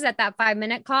teachers at that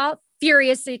 5-minute call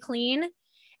furiously clean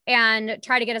and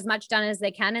try to get as much done as they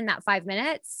can in that 5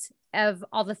 minutes of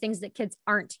all the things that kids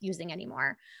aren't using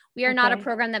anymore. We are not a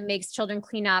program that makes children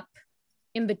clean up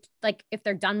like if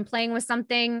they're done playing with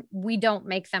something, we don't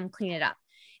make them clean it up.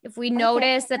 If we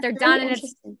notice that they're done and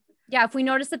if we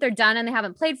notice that they're done and they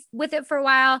haven't played with it for a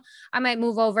while, I might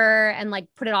move over and like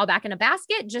put it all back in a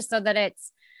basket just so that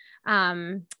it's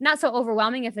not so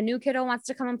overwhelming if a new kiddo wants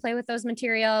to come and play with those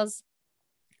materials.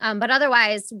 But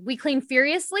otherwise we clean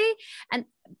furiously.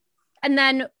 And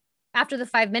then after the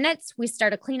 5 minutes, we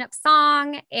start a cleanup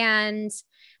song and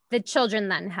the children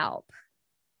then help.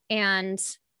 And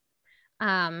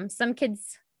some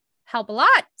kids help a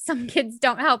lot. Some kids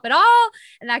don't help at all.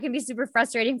 And that can be super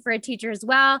frustrating for a teacher as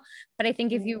well. But I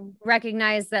think if you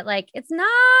recognize that like, it's not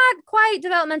quite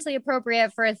developmentally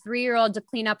appropriate for a 3-year-old to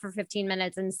clean up for 15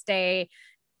 minutes and stay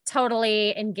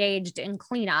totally engaged in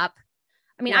cleanup.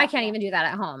 I mean, I can't even do that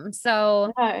at home.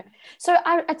 So, no. So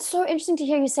it's so interesting to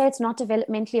hear you say it's not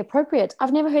developmentally appropriate.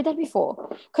 I've never heard that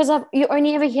before because you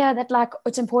only ever hear that like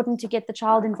it's important to get the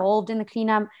child involved in the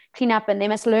cleanup, and they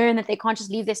must learn that they can't just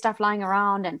leave their stuff lying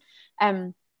around.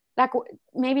 And like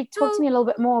maybe talk to me a little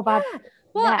bit more about.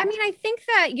 Well, that. I mean, I think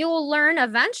that you'll learn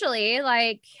eventually,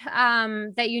 like,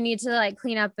 that you need to like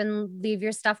clean up and leave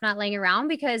your stuff not laying around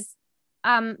because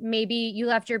maybe you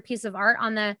left your piece of art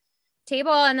on the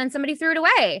table and then somebody threw it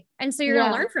away. And so you're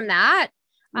going to learn from that.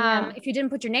 If you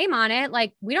didn't put your name on it,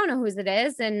 like we don't know whose it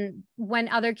is. And when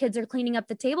other kids are cleaning up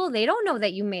the table, they don't know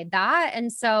that you made that.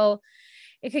 And so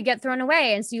it could get thrown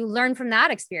away. And so you learn from that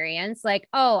experience, like,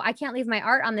 oh, I can't leave my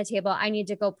art on the table. I need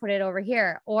to go put it over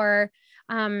here. Or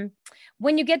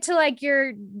when you get to like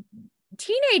your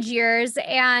teenage years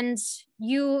and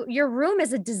your room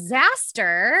is a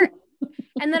disaster,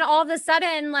 and then all of a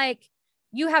sudden, like,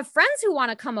 you have friends who want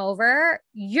to come over,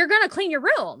 you're going to clean your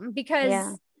room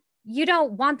because you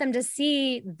don't want them to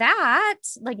see that,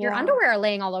 like your underwear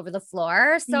laying all over the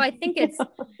floor. So I think it's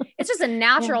just a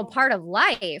natural part of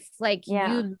life. Like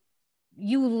you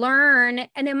learn,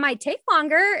 and it might take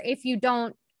longer if you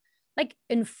don't like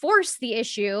enforce the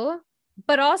issue,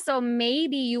 but also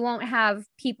maybe you won't have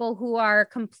people who are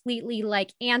completely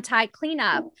like anti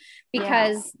cleanup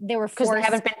because they were forced. Because they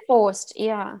haven't been forced.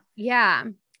 Yeah.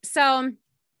 So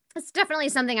it's definitely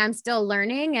something I'm still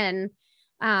learning. And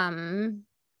I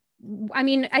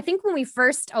mean, I think when we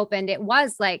first opened, it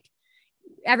was like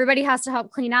everybody has to help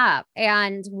clean up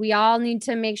and we all need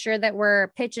to make sure that we're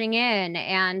pitching in,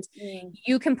 and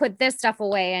you can put this stuff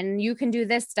away and you can do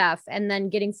this stuff, and then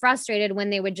getting frustrated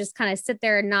when they would just kind of sit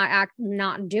there and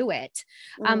not do it.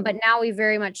 But now we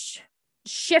very much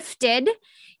shifted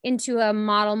into a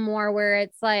model more where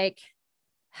it's like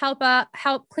help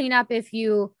clean up if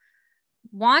you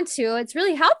want to. It's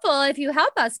really helpful if you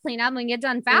help us clean up and we get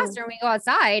done faster when we go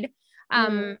outside.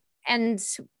 And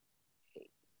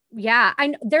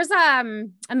there's a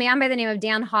man by the name of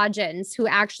Dan Hodgins who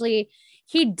actually,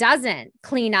 he doesn't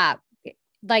clean up.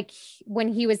 Like when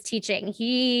he was teaching,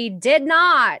 he did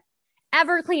not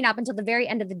ever clean up until the very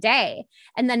end of the day.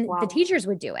 And then the teachers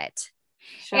would do it.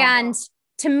 And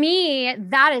to me,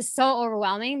 that is so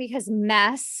overwhelming because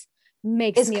mess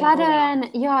makes It's me clutter overwhelmed.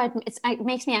 and yeah, it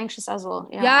makes me anxious as well.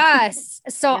 Yeah. Yes.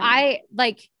 So Yeah. I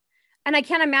like, and I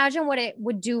can't imagine what it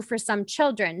would do for some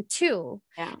children too.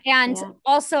 Yeah. And Yeah.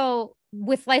 also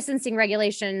with licensing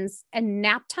regulations and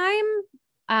nap time,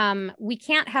 we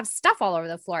can't have stuff all over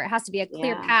the floor. It has to be a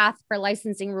clear Yeah. path for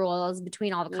licensing rules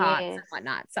between all the cots and Yes.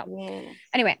 whatnot. So Yes.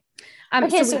 anyway,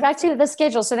 Okay, so so we, back to the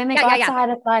schedule. So then they go yeah. outside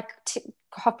at like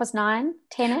 9:30,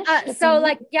 10ish, So depending.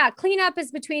 like, yeah, cleanup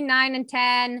is between 9 and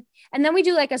 10. And then we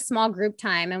do like a small group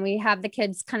time and we have the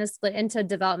kids kind of split into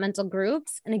developmental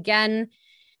groups. And again,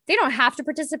 they don't have to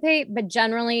participate, but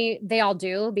generally they all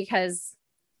do because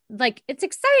like it's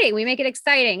exciting. We make it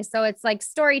exciting. So it's like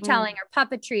storytelling or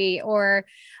puppetry or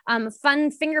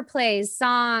fun finger plays,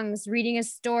 songs, reading a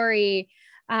story,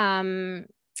 fun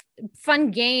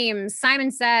games,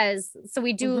 Simon Says. So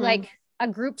we do like a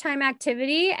group time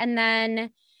activity and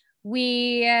then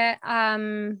we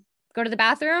go to the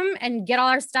bathroom and get all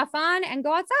our stuff on and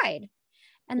go outside.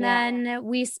 And then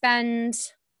we spend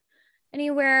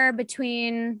anywhere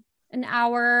between an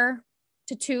hour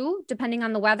to two, depending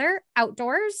on the weather,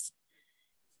 outdoors.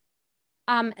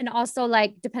 And also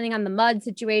like depending on the mud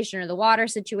situation or the water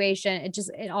situation,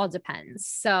 it all depends.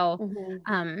 So,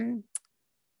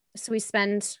 so we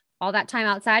spend all that time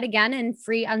outside again in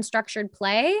free unstructured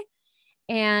play.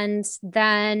 And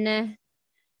then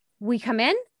we come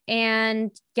in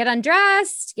and get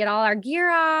undressed, get all our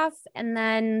gear off, and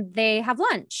then they have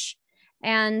lunch.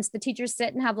 And the teachers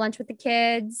sit and have lunch with the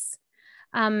kids.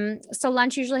 So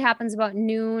lunch usually happens about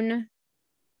noon,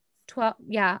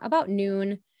 about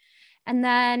noon. And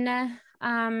then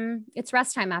it's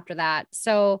rest time after that.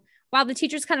 So while the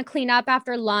teachers kind of clean up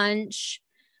after lunch,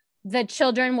 the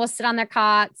children will sit on their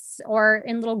cots or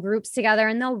in little groups together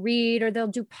and they'll read or they'll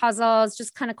do puzzles,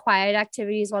 just kind of quiet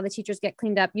activities while the teachers get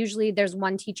cleaned up. Usually there's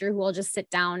one teacher who will just sit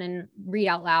down and read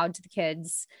out loud to the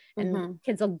kids and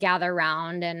kids will gather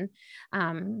around. And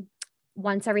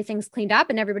once everything's cleaned up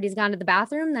and everybody's gone to the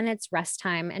bathroom, then it's rest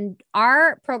time. And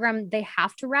our program, they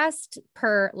have to rest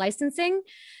per licensing.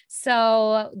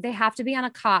 So they have to be on a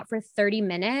cot for 30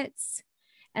 minutes.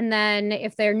 And then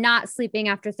if they're not sleeping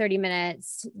after 30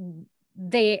 minutes,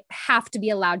 they have to be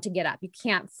allowed to get up. You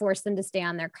can't force them to stay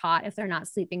on their cot if they're not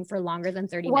sleeping for longer than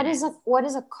 30 minutes. What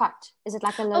is a cot? Is it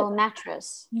like a little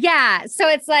mattress? Yeah. So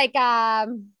it's like,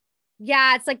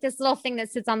 it's like this little thing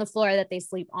that sits on the floor that they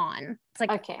sleep on. It's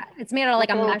like, it's made out of like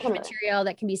a mesh material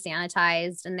that can be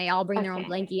sanitized and they all bring their own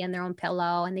blankie and their own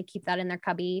pillow and they keep that in their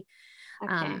cubby.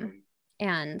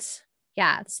 And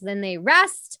yeah, so then they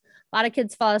rest. A lot of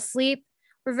kids fall asleep.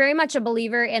 We're very much a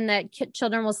believer in that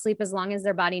children will sleep as long as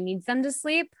their body needs them to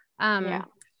sleep.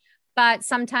 But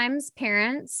sometimes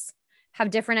parents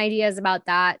have different ideas about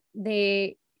that.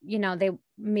 They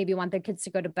maybe want their kids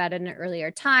to go to bed at an earlier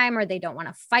time, or they don't want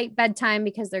to fight bedtime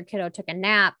because their kiddo took a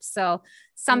nap. So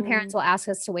some parents will ask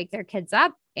us to wake their kids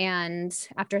up and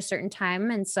after a certain time.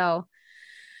 And so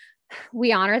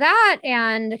we honor that.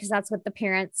 And because that's what the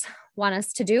parents want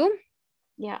us to do.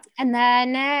 Yeah. And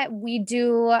then then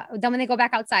when they go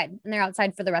back outside and they're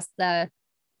outside for the rest of the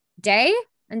day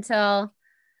until,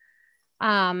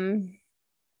 a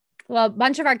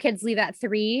bunch of our kids leave at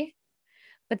 3,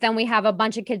 but then we have a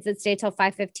bunch of kids that stay till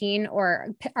 5:15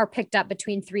 or are picked up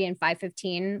between 3 and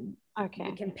 5:15. Okay.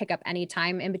 You can pick up any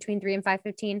time in between 3 and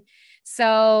 5:15.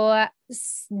 So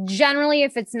generally,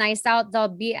 if it's nice out, they'll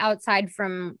be outside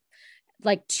from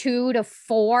like 2 to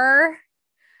 4,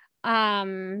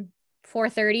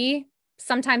 4:30.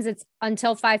 Sometimes it's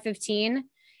until 5:15. It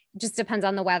just depends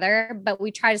on the weather, but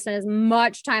we try to spend as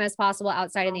much time as possible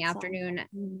outside in the afternoon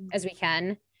as we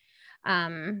can.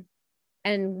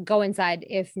 And go inside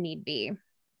if need be.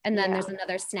 And then there's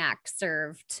another snack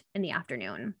served in the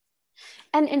afternoon.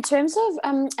 And in terms of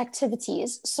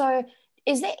activities, so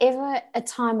is there ever a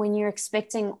time when you're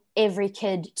expecting every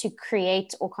kid to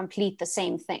create or complete the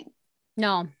same thing?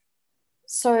 No.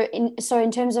 So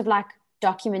in terms of like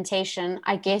documentation,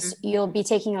 I guess you'll be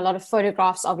taking a lot of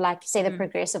photographs of like, say, the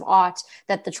progressive art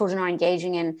that the children are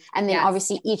engaging in. And then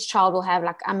obviously each child will have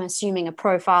like, I'm assuming, a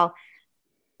profile.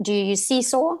 Do you use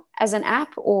Seesaw as an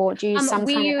app or do you use some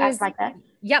kind of app like that?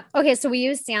 Yep. Okay. So we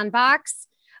use Sandbox.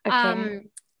 Okay.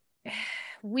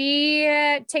 We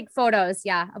take photos,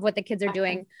 of what the kids are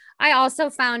doing. I also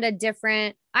found I'm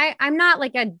not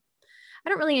like I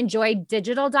don't really enjoy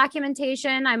digital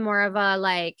documentation. I'm more of a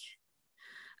like,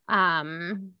 I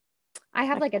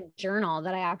have like a journal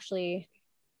that I actually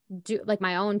do, like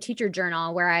my own teacher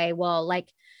journal, where I will like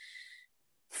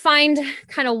find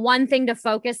kind of one thing to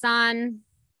focus on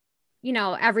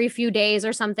every few days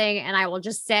or something. And I will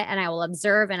just sit and I will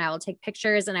observe and I will take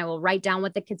pictures and I will write down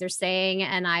what the kids are saying.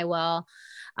 And I will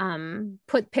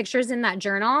put pictures in that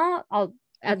journal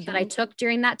that I took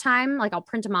during that time. Like I'll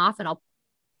print them off and I'll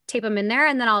tape them in there.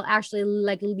 And then I'll actually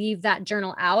like leave that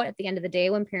journal out at the end of the day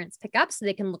when parents pick up so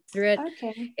they can look through it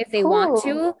if they want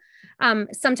to.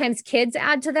 Sometimes kids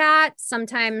add to that.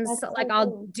 Sometimes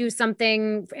I'll do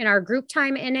something in our group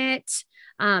time in it.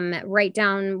 Write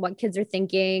down what kids are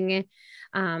thinking,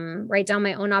 write down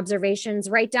my own observations,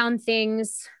 write down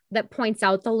things that points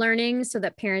out the learning so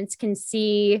that parents can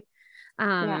see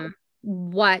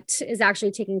what is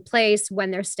actually taking place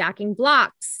when they're stacking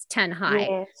blocks 10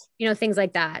 high, things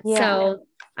like that. So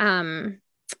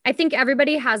I think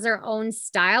everybody has their own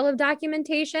style of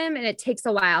documentation, and it takes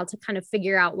a while to kind of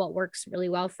figure out what works really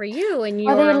well for you and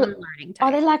your own learning type.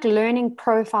 Are there like learning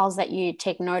profiles that you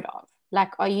take note of?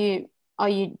 Like, are you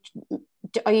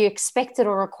expected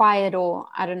or required, or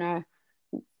I don't know,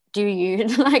 do you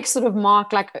like sort of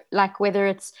mark like whether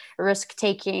it's risk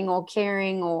taking or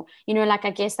caring or, like, I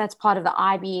guess that's part of the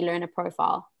IB learner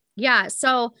profile. Yeah.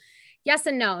 So yes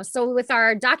and no. So with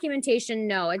our documentation,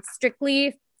 no, it's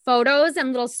strictly photos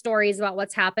and little stories about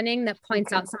what's happening that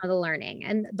points out some of the learning.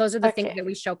 And those are the things that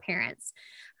we show parents.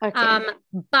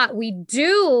 But we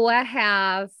do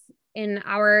have, in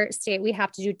our state, we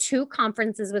have to do 2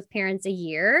 conferences with parents a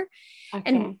year.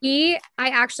 And I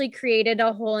actually created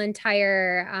a whole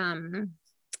entire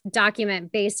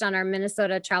document based on our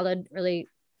Minnesota childhood, really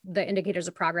the indicators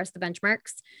of progress, the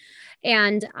benchmarks.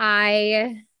 And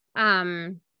I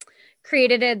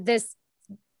created this,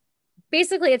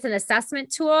 basically it's an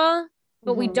assessment tool,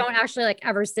 but we don't actually like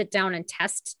ever sit down and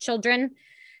test children.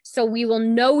 So we will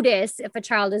notice if a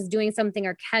child is doing something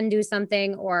or can do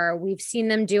something, or we've seen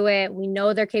them do it. We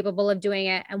know they're capable of doing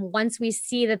it. And once we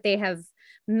see that they have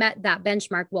met that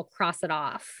benchmark, we'll cross it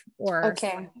off.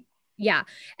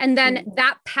 And then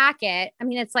that packet, I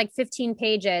mean, it's like 15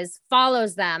 pages,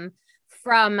 follows them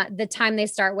from the time they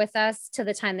start with us to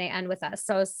the time they end with us.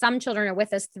 So some children are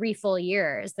with us 3 full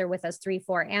years. They're with us 3,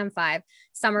 4, and 5.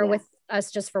 Some are with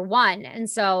us just for 1. And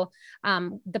so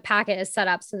the packet is set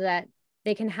up so that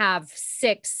they can have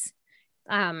 6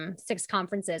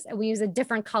 conferences, and we use a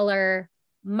different color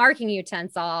marking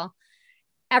utensil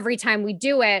every time we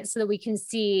do it so that we can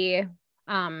see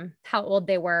how old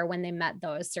they were when they met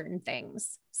those certain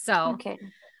things. So,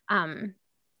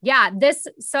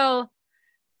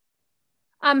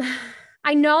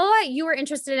 I know you were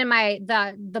interested in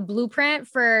the blueprint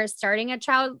for starting an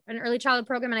early childhood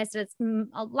program. And I said, it's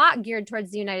a lot geared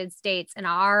towards the United States and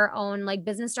our own like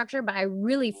business structure. But I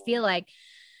really feel like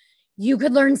you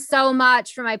could learn so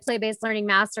much from my play-based learning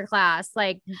masterclass.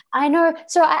 Like, I know.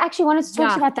 So I actually wanted to talk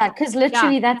to you about that, because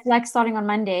literally that's like starting on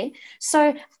Monday.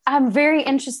 So I'm very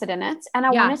interested in it. And I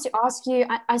wanted to ask you,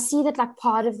 I see that like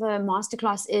part of the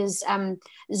masterclass is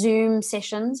Zoom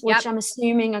sessions, which I'm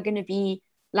assuming are going to be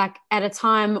like at a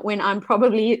time when I'm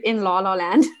probably in La La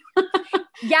Land.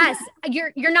 Yes,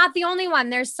 you're not the only one.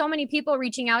 There's so many people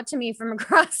reaching out to me from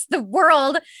across the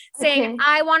world saying,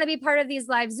 I want to be part of these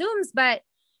live Zooms, but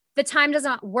the time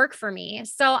doesn't work for me.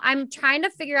 So I'm trying to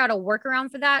figure out a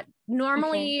workaround for that.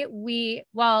 Normally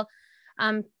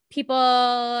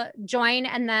people join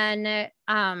and then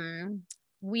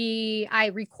I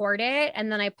record it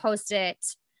and then I post it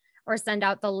or send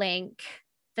out the link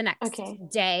the next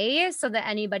day so that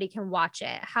anybody can watch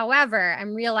it. However,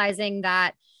 I'm realizing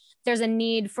that there's a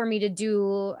need for me to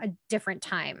do a different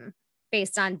time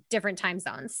based on different time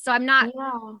zones. So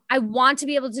I want to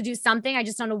be able to do something. I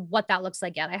just don't know what that looks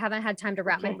like yet. I haven't had time to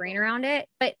wrap my brain around it,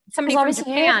 but somebody from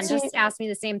Japan just asked me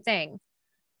the same thing.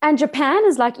 And Japan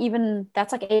is like,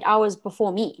 that's like 8 hours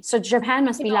before me. So Japan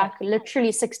must be like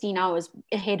literally 16 hours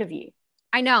ahead of you.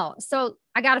 I know. So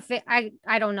I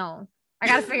don't know. I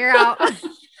got to figure out.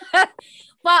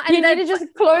 Well, and you need to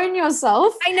just clone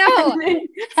yourself. I know.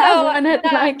 Have one at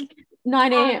like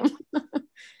 9 a.m.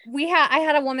 I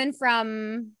had a woman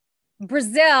from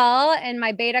Brazil in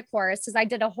my beta course, because I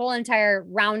did a whole entire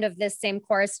round of this same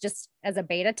course just as a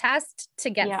beta test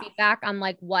to get feedback on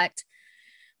like what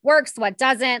works, what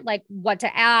doesn't, like what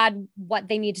to add, what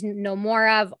they need to know more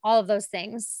of, all of those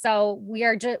things. So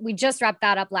we just wrapped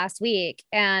that up last week.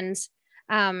 And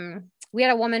we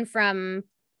had a woman from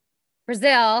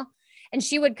Brazil, and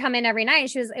she would come in every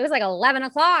night. It was like 11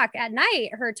 o'clock at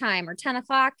night, her time, or 10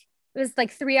 o'clock. It was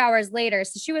like 3 hours later.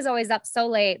 So she was always up so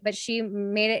late, but she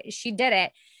did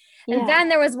it. And then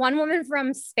there was one woman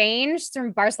from Spain, she's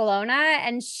from Barcelona,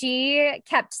 and she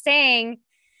kept saying,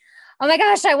 oh my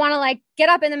gosh, I want to like get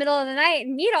up in the middle of the night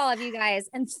and meet all of you guys.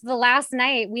 And the last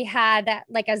night we had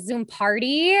like a Zoom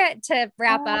party to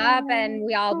wrap up, and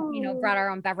we all, brought our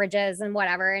own beverages and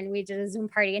whatever. And we did a Zoom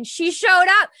party, and she showed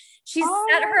up. She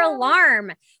set her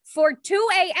alarm for 2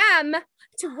 a.m.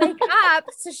 to wake up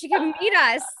so she could meet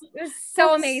us. It was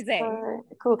so amazing. So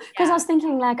cool. Because I was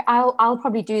thinking like, I'll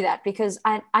probably do that, because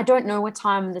I don't know what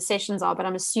time the sessions are, but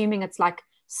I'm assuming it's like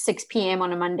 6 p.m.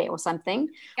 on a Monday or something.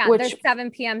 Yeah, there's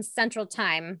 7 p.m. Central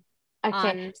Time.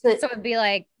 Okay. So it'd be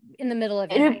like in the middle of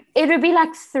the night. It would be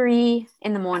like 3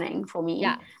 in the morning for me.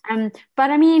 Yeah.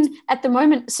 But I mean, at the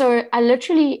moment, so I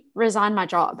literally resigned my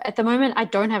job. At the moment, I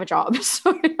don't have a job.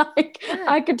 So like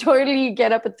I could totally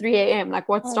get up at 3 a.m. Like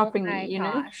what's stopping me, you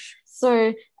know?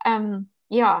 So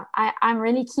yeah, I'm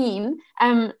really keen.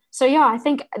 So yeah, I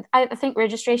think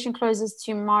registration closes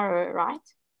tomorrow, right?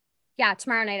 Yeah,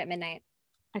 tomorrow night at midnight.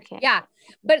 Okay. Yeah.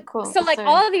 But cool. So like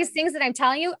all of these things that I'm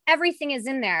telling you, everything is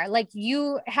in there. Like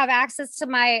you have access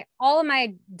to all of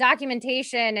my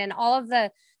documentation and all of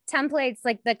the templates,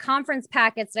 like the conference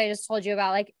packets that I just told you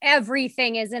about, like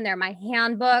everything is in there. My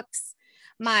handbooks,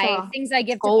 my things I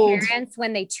give to parents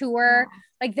when they tour,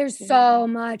 like there's so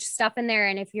much stuff in there.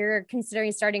 And if you're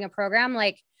considering starting a program,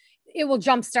 like it will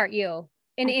jumpstart you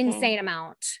an insane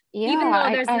amount. Yeah, even though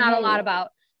there's not a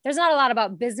lot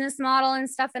about business model and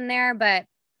stuff in there, but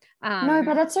no,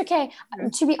 but that's okay.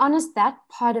 To be honest, that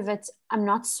part of it, I'm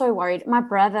not so worried. My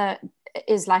brother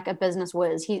is like a business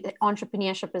whiz.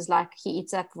 Entrepreneurship is like he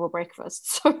eats that for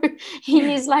breakfast. So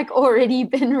he's like already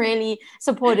been really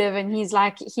supportive, and he's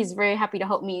very happy to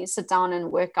help me sit down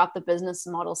and work out the business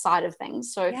model side of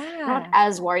things. So not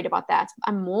as worried about that.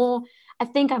 I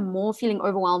think I'm more feeling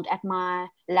overwhelmed at my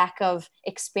lack of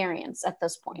experience at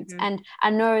this point. Mm-hmm. And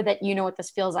I know that you know what this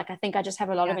feels like. I think I just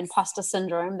have a lot of imposter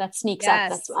syndrome that sneaks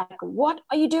up. That's like, what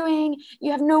are you doing?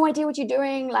 You have no idea what you're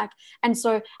doing. And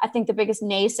so I think the biggest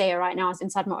naysayer right now is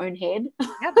inside my own head.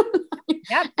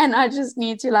 Yep. And I just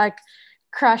need to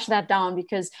crush that down,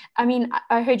 because I mean,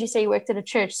 I heard you say you worked at a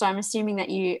church, so I'm assuming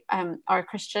that you are a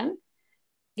Christian.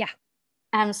 Yeah.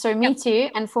 So me too.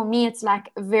 And for me, it's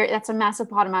like that's a massive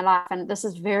part of my life. And this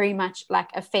is very much like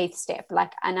a faith step.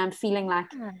 And I'm feeling like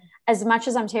as much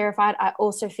as I'm terrified, I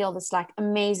also feel this like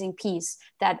amazing peace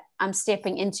that I'm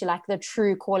stepping into like the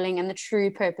true calling and the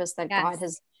true purpose that God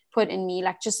has put in me,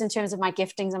 like just in terms of my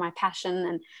giftings and my passion.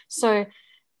 And so,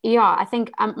 yeah, I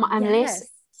think I'm less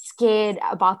scared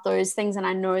about those things, and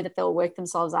I know that they'll work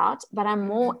themselves out, but I'm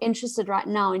more interested right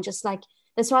now in just like,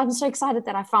 that's why I'm so excited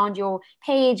that I found your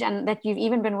page and that you've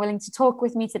even been willing to talk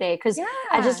with me today, because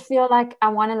I just feel like I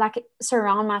want to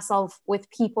surround myself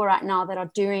with people right now that are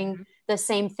doing the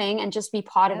same thing and just be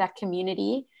part of that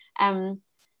community. And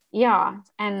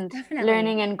definitely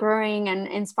learning and growing and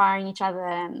inspiring each other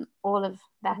and all of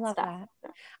that stuff.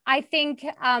 I think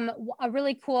a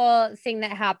really cool thing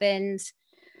that happened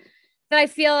that I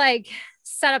feel like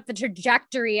set up the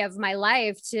trajectory of my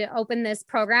life to open this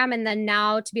program, and then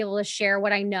now to be able to share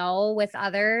what I know with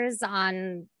others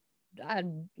on a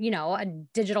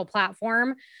digital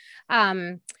platform.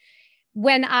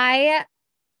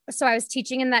 So I was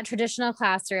teaching in that traditional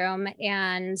classroom,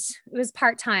 and it was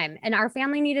part-time, and our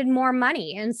family needed more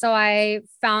money. And so I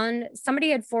found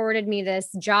somebody had forwarded me this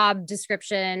job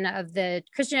description of the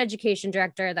Christian education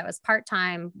director that was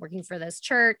part-time working for this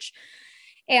church.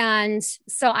 And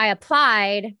so I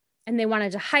applied, and they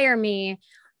wanted to hire me,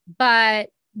 but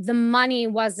the money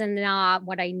wasn't not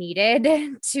what I needed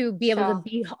to be able to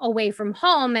be away from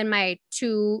home. And my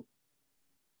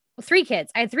 3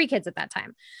 kids, I had 3 kids at that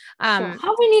time.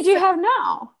 How many do you have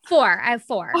now? 4. I have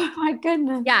 4. Oh my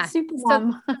goodness. Yeah. Super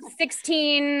mom. So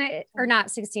 15,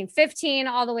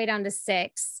 all the way down to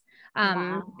 6.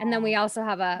 And then we also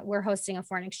we're hosting a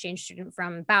foreign exchange student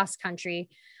from Basque Country,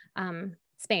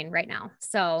 Spain right now.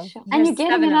 So and you're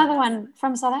getting another one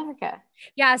from South Africa.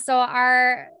 Yeah. So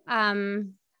our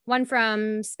one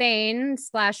from Spain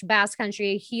 / Basque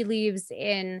Country, he leaves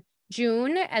in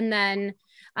June, and then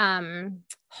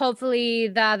hopefully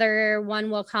the other one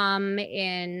will come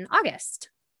in August,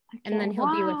 and then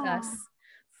he'll be with us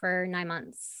for 9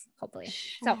 months, hopefully.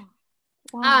 So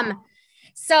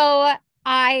so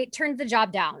I turned the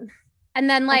job down, and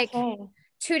then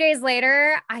 2 days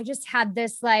later, I just had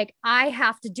this, I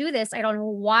have to do this. I don't know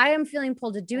why I'm feeling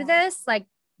pulled to do this.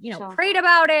 Prayed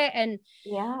about it. And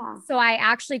so I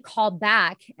actually called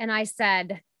back and I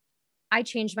said, I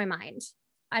changed my mind,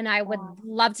 and I would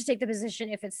love to take the position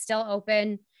if it's still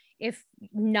open. If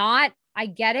not, I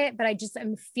get it, but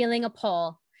I'm feeling a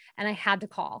pull, and I had to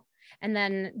call. And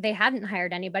then they hadn't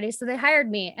hired anybody, so they hired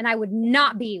me, and I would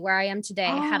not be where I am today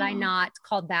had I not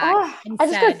called back. I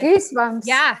just got goosebumps.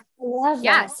 Yeah. love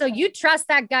Yeah. that. So you trust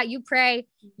that gut, you pray,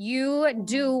 you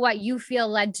do what you feel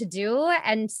led to do,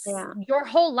 and your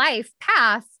whole life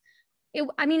path,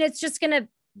 I mean, it's just going to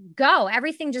go.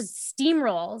 Everything just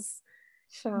steamrolls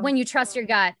when you trust your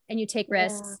gut and you take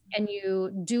risks and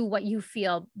you do what you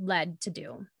feel led to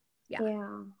do.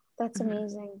 Yeah. That's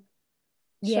amazing.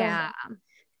 Yeah. Sure.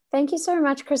 Thank you so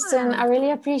much, Kristen. I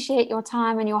really appreciate your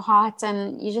time and your heart,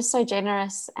 and you're just so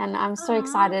generous, and I'm so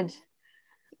excited.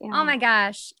 Yeah. Oh my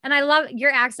gosh. And I love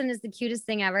your accent is the cutest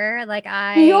thing ever. Like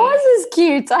yours is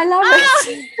cute. I love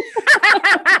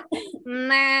it.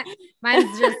 Nah,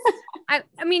 mine's just I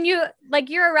mean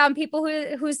you're around people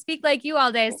who speak like you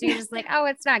all day. So you're just like, oh,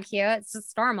 it's not cute. It's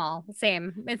just normal.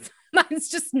 Same. Mine's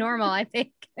just normal, I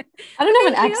think. I don't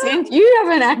have an accent. You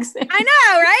have an accent. I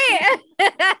know,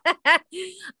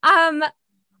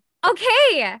 right?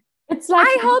 Okay. It's like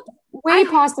I hope way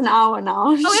past an hour now.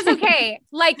 Oh, it's okay.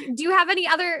 Like, do you have any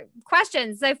other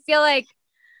questions? I feel like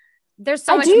there's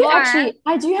so much more. Actually,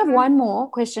 I do have one more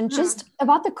question just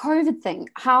about the COVID thing.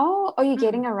 How are you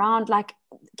getting around like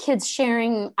kids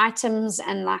sharing items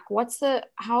and like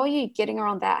how are you getting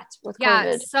around that with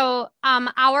COVID? So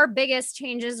our biggest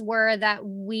changes were that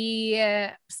we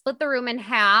split the room in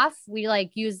half. We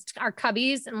like used our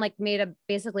cubbies and like made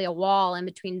basically a wall in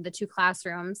between the two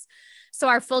classrooms. So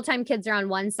our full-time kids are on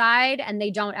one side and they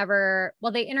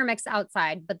intermix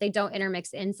outside, but they don't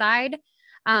intermix inside.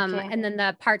 And then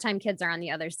the part-time kids are on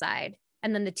the other side.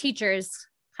 And then the teachers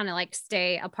kind of like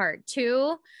stay apart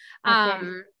too.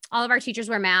 All of our teachers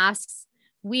wear masks.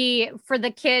 For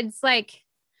the kids, like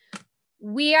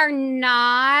we are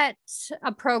not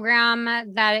a program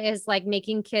that is like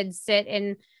making kids sit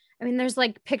in. I mean, there's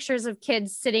like pictures of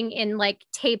kids sitting in like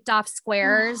taped off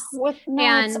squares.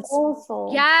 It's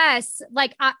awful. Yes.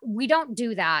 Like we don't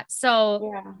do that.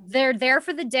 So they're there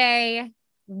for the day.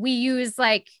 We use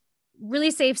like really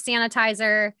safe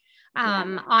sanitizer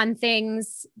on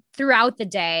things throughout the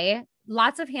day.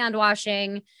 Lots of hand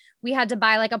washing. We had to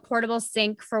buy like a portable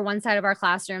sink for one side of our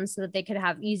classroom so that they could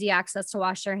have easy access to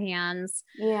wash their hands.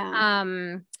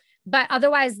 But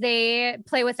otherwise they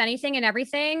play with anything and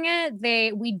everything.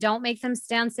 We don't make them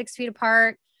stand 6 feet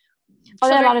apart. Are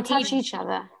they allowed to touch each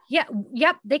other? Yeah.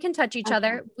 Yep. They can touch each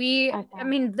other. I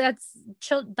mean, that's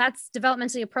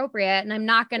developmentally appropriate. And I'm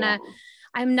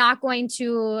not going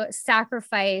to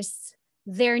sacrifice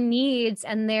their needs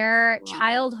and their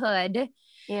childhood.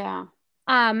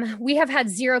 We have had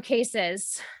 0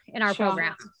 cases in our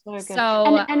program.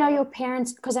 And are your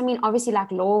parents, because I mean, obviously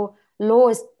like law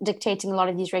is dictating a lot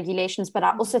of these regulations, but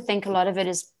I also think a lot of it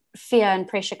is fear and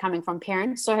pressure coming from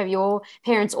parents. So have your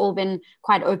parents all been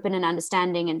quite open and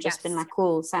understanding and just been like,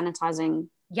 cool, sanitizing?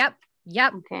 Yep.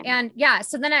 Okay. And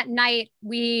so then at night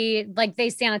they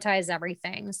sanitize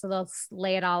everything. So they'll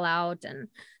lay it all out and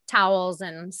towels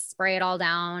and spray it all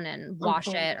down and wash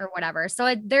it or whatever.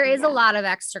 So there is a lot of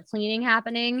extra cleaning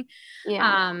happening.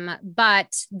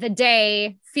 But the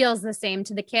day feels the same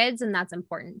to the kids, and that's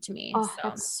important to me.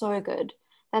 That's so good.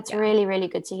 That's really, really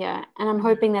good to hear. And I'm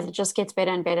hoping that it just gets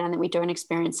better and better and that we don't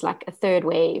experience like a third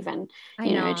wave and,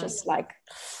 you know, just like,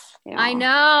 I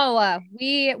know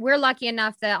we're lucky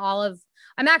enough that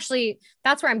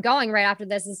that's where I'm going right after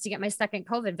this is to get my second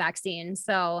COVID vaccine.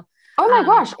 So, oh my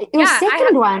gosh, your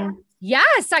second one.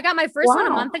 Yes. I got my first one a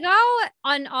month ago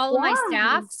on all of my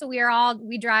staff. So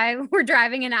we're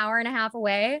driving an hour and a half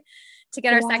away to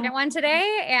get our second one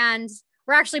today. And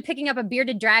we're actually picking up a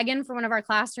bearded dragon for one of our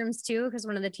classrooms too, because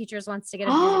one of the teachers wants to get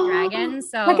a bearded dragon.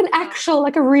 So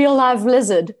like a real live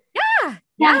lizard. Yeah.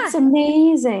 That's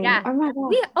amazing. Yeah. Oh my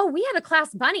God. We had a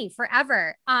class bunny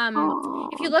forever.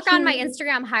 If you look on my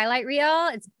Instagram highlight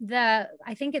reel, I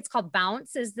think it's called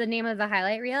Bounce is the name of the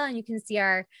highlight reel. And you can see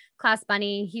our class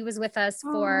bunny. He was with us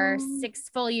for 6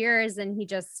 full years and he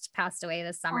just passed away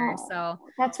this summer. So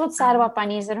that's what's sad about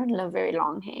bunnies. They don't live very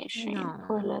long. Hey,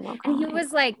 poor little guy. And he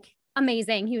was like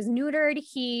amazing. He was neutered.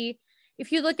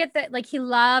 If you look at he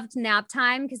loved nap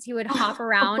time because he would hop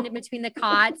around in between the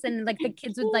cots and like the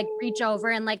kids would like reach over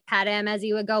and like pet him as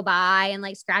he would go by and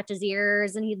like scratch his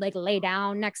ears and he'd like lay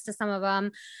down next to some of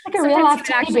them. Like a real life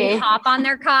actually hop on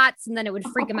their cots and then it would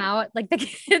freak him out. Like the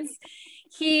kids,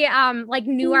 he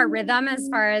knew our rhythm as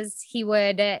far as he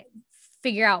would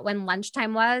figure out when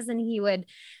lunchtime was and he would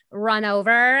run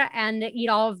over and eat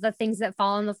all of the things that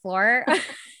fall on the floor.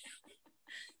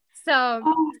 So,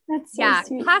 that's so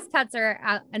sweet. Class pets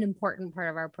are an important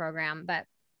part of our program, but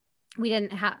we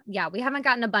haven't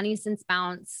gotten a bunny since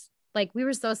Bounce. Like we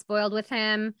were so spoiled with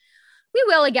him. We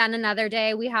will again another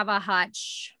day. We have a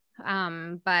hutch,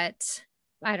 but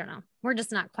I don't know. We're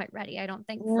just not quite ready. I don't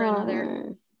think for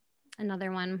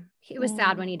another one. It was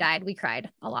sad when he died. We cried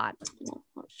a lot.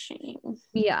 Shame.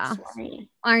 Yeah. Sorry.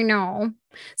 I know.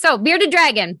 So bearded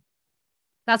dragon.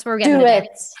 That's where we're getting Do today.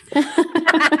 it.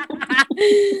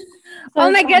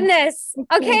 Oh my goodness.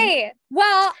 Okay.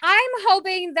 Well, I'm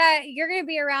hoping that you're going to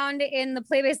be around in the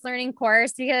play-based learning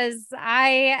course because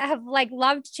I have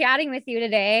loved chatting with you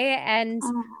today. And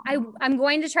I'm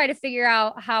going to try to figure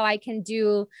out how I can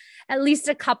do at least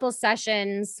a couple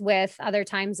sessions with other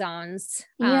time zones.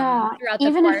 Throughout the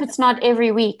even course. If it's not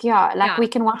every week. We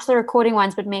can watch the recording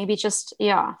ones, but maybe just,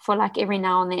 for every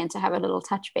now and then to have a little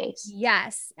touch base.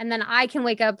 Yes. And then I can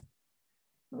wake up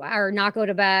or not go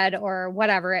to bed or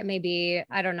whatever it may be.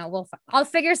 I don't know. I'll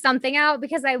figure something out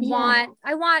because I want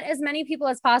as many people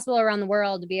as possible around the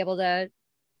world to be able to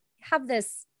have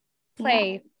this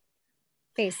play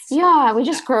based. Yeah. We're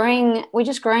just growing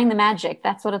the magic.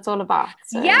 That's what it's all about.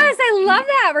 So. Yes. I love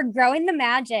that. We're growing the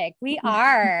magic. We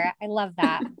are. I love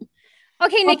that.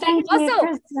 Okay, Nikki. Also,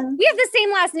 we have the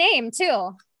same last name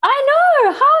too. I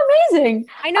know. How amazing.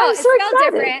 I know. It's spelled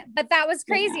different, but that was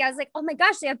crazy. Yeah. I was like, oh my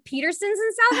gosh, they have Petersons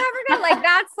in South Africa.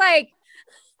 That's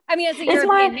it's a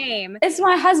European name. It's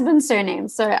my husband's surname.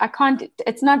 So I can't,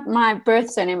 it's not my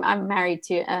birth surname. I'm married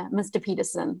to Mr.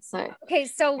 Peterson. So. Okay.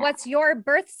 So what's your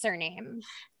birth surname?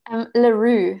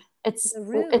 LaRue. It's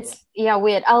weird.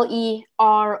 Leroux.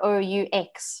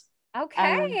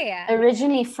 Okay.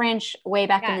 Originally French way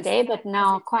back in the day, but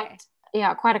now quite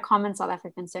a common South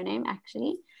African surname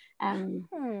actually.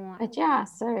 But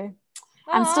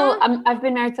so I've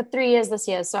been married for 3 years this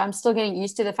year, so I'm still getting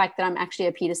used to the fact that I'm actually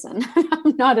a Peterson.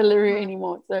 I'm not a LaRue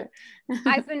anymore. So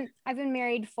I've been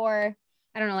married for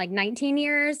 19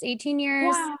 years, 18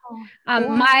 years. Wow.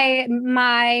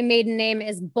 My maiden name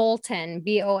is Bolton,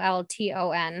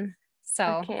 Bolton.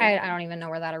 So I don't even know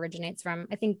where that originates from.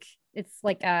 I think it's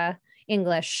a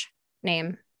English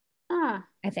name. I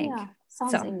think. Yeah,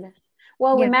 sounds English.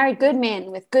 Well, we married good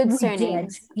men with good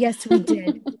surnames. Yes, we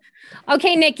did.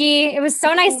 Okay, Nikki, it was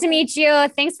so nice to meet you.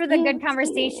 Thanks for the good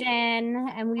conversation.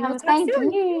 And we will talk soon.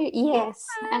 Thank you. Yes.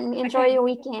 And enjoy your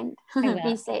weekend.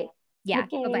 Be safe. Yeah.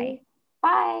 Okay. Bye-bye.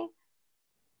 Bye.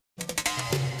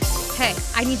 Hey,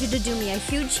 I need you to do me a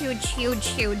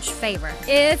huge favor.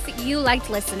 If you liked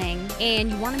listening and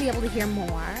you want to be able to hear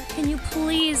more, can you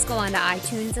please go onto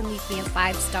iTunes and leave me a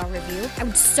 5-star review? I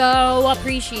would so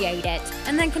appreciate it.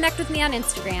 And then connect with me on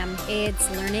Instagram. It's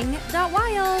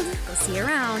learning.wild. We'll see you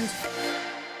around.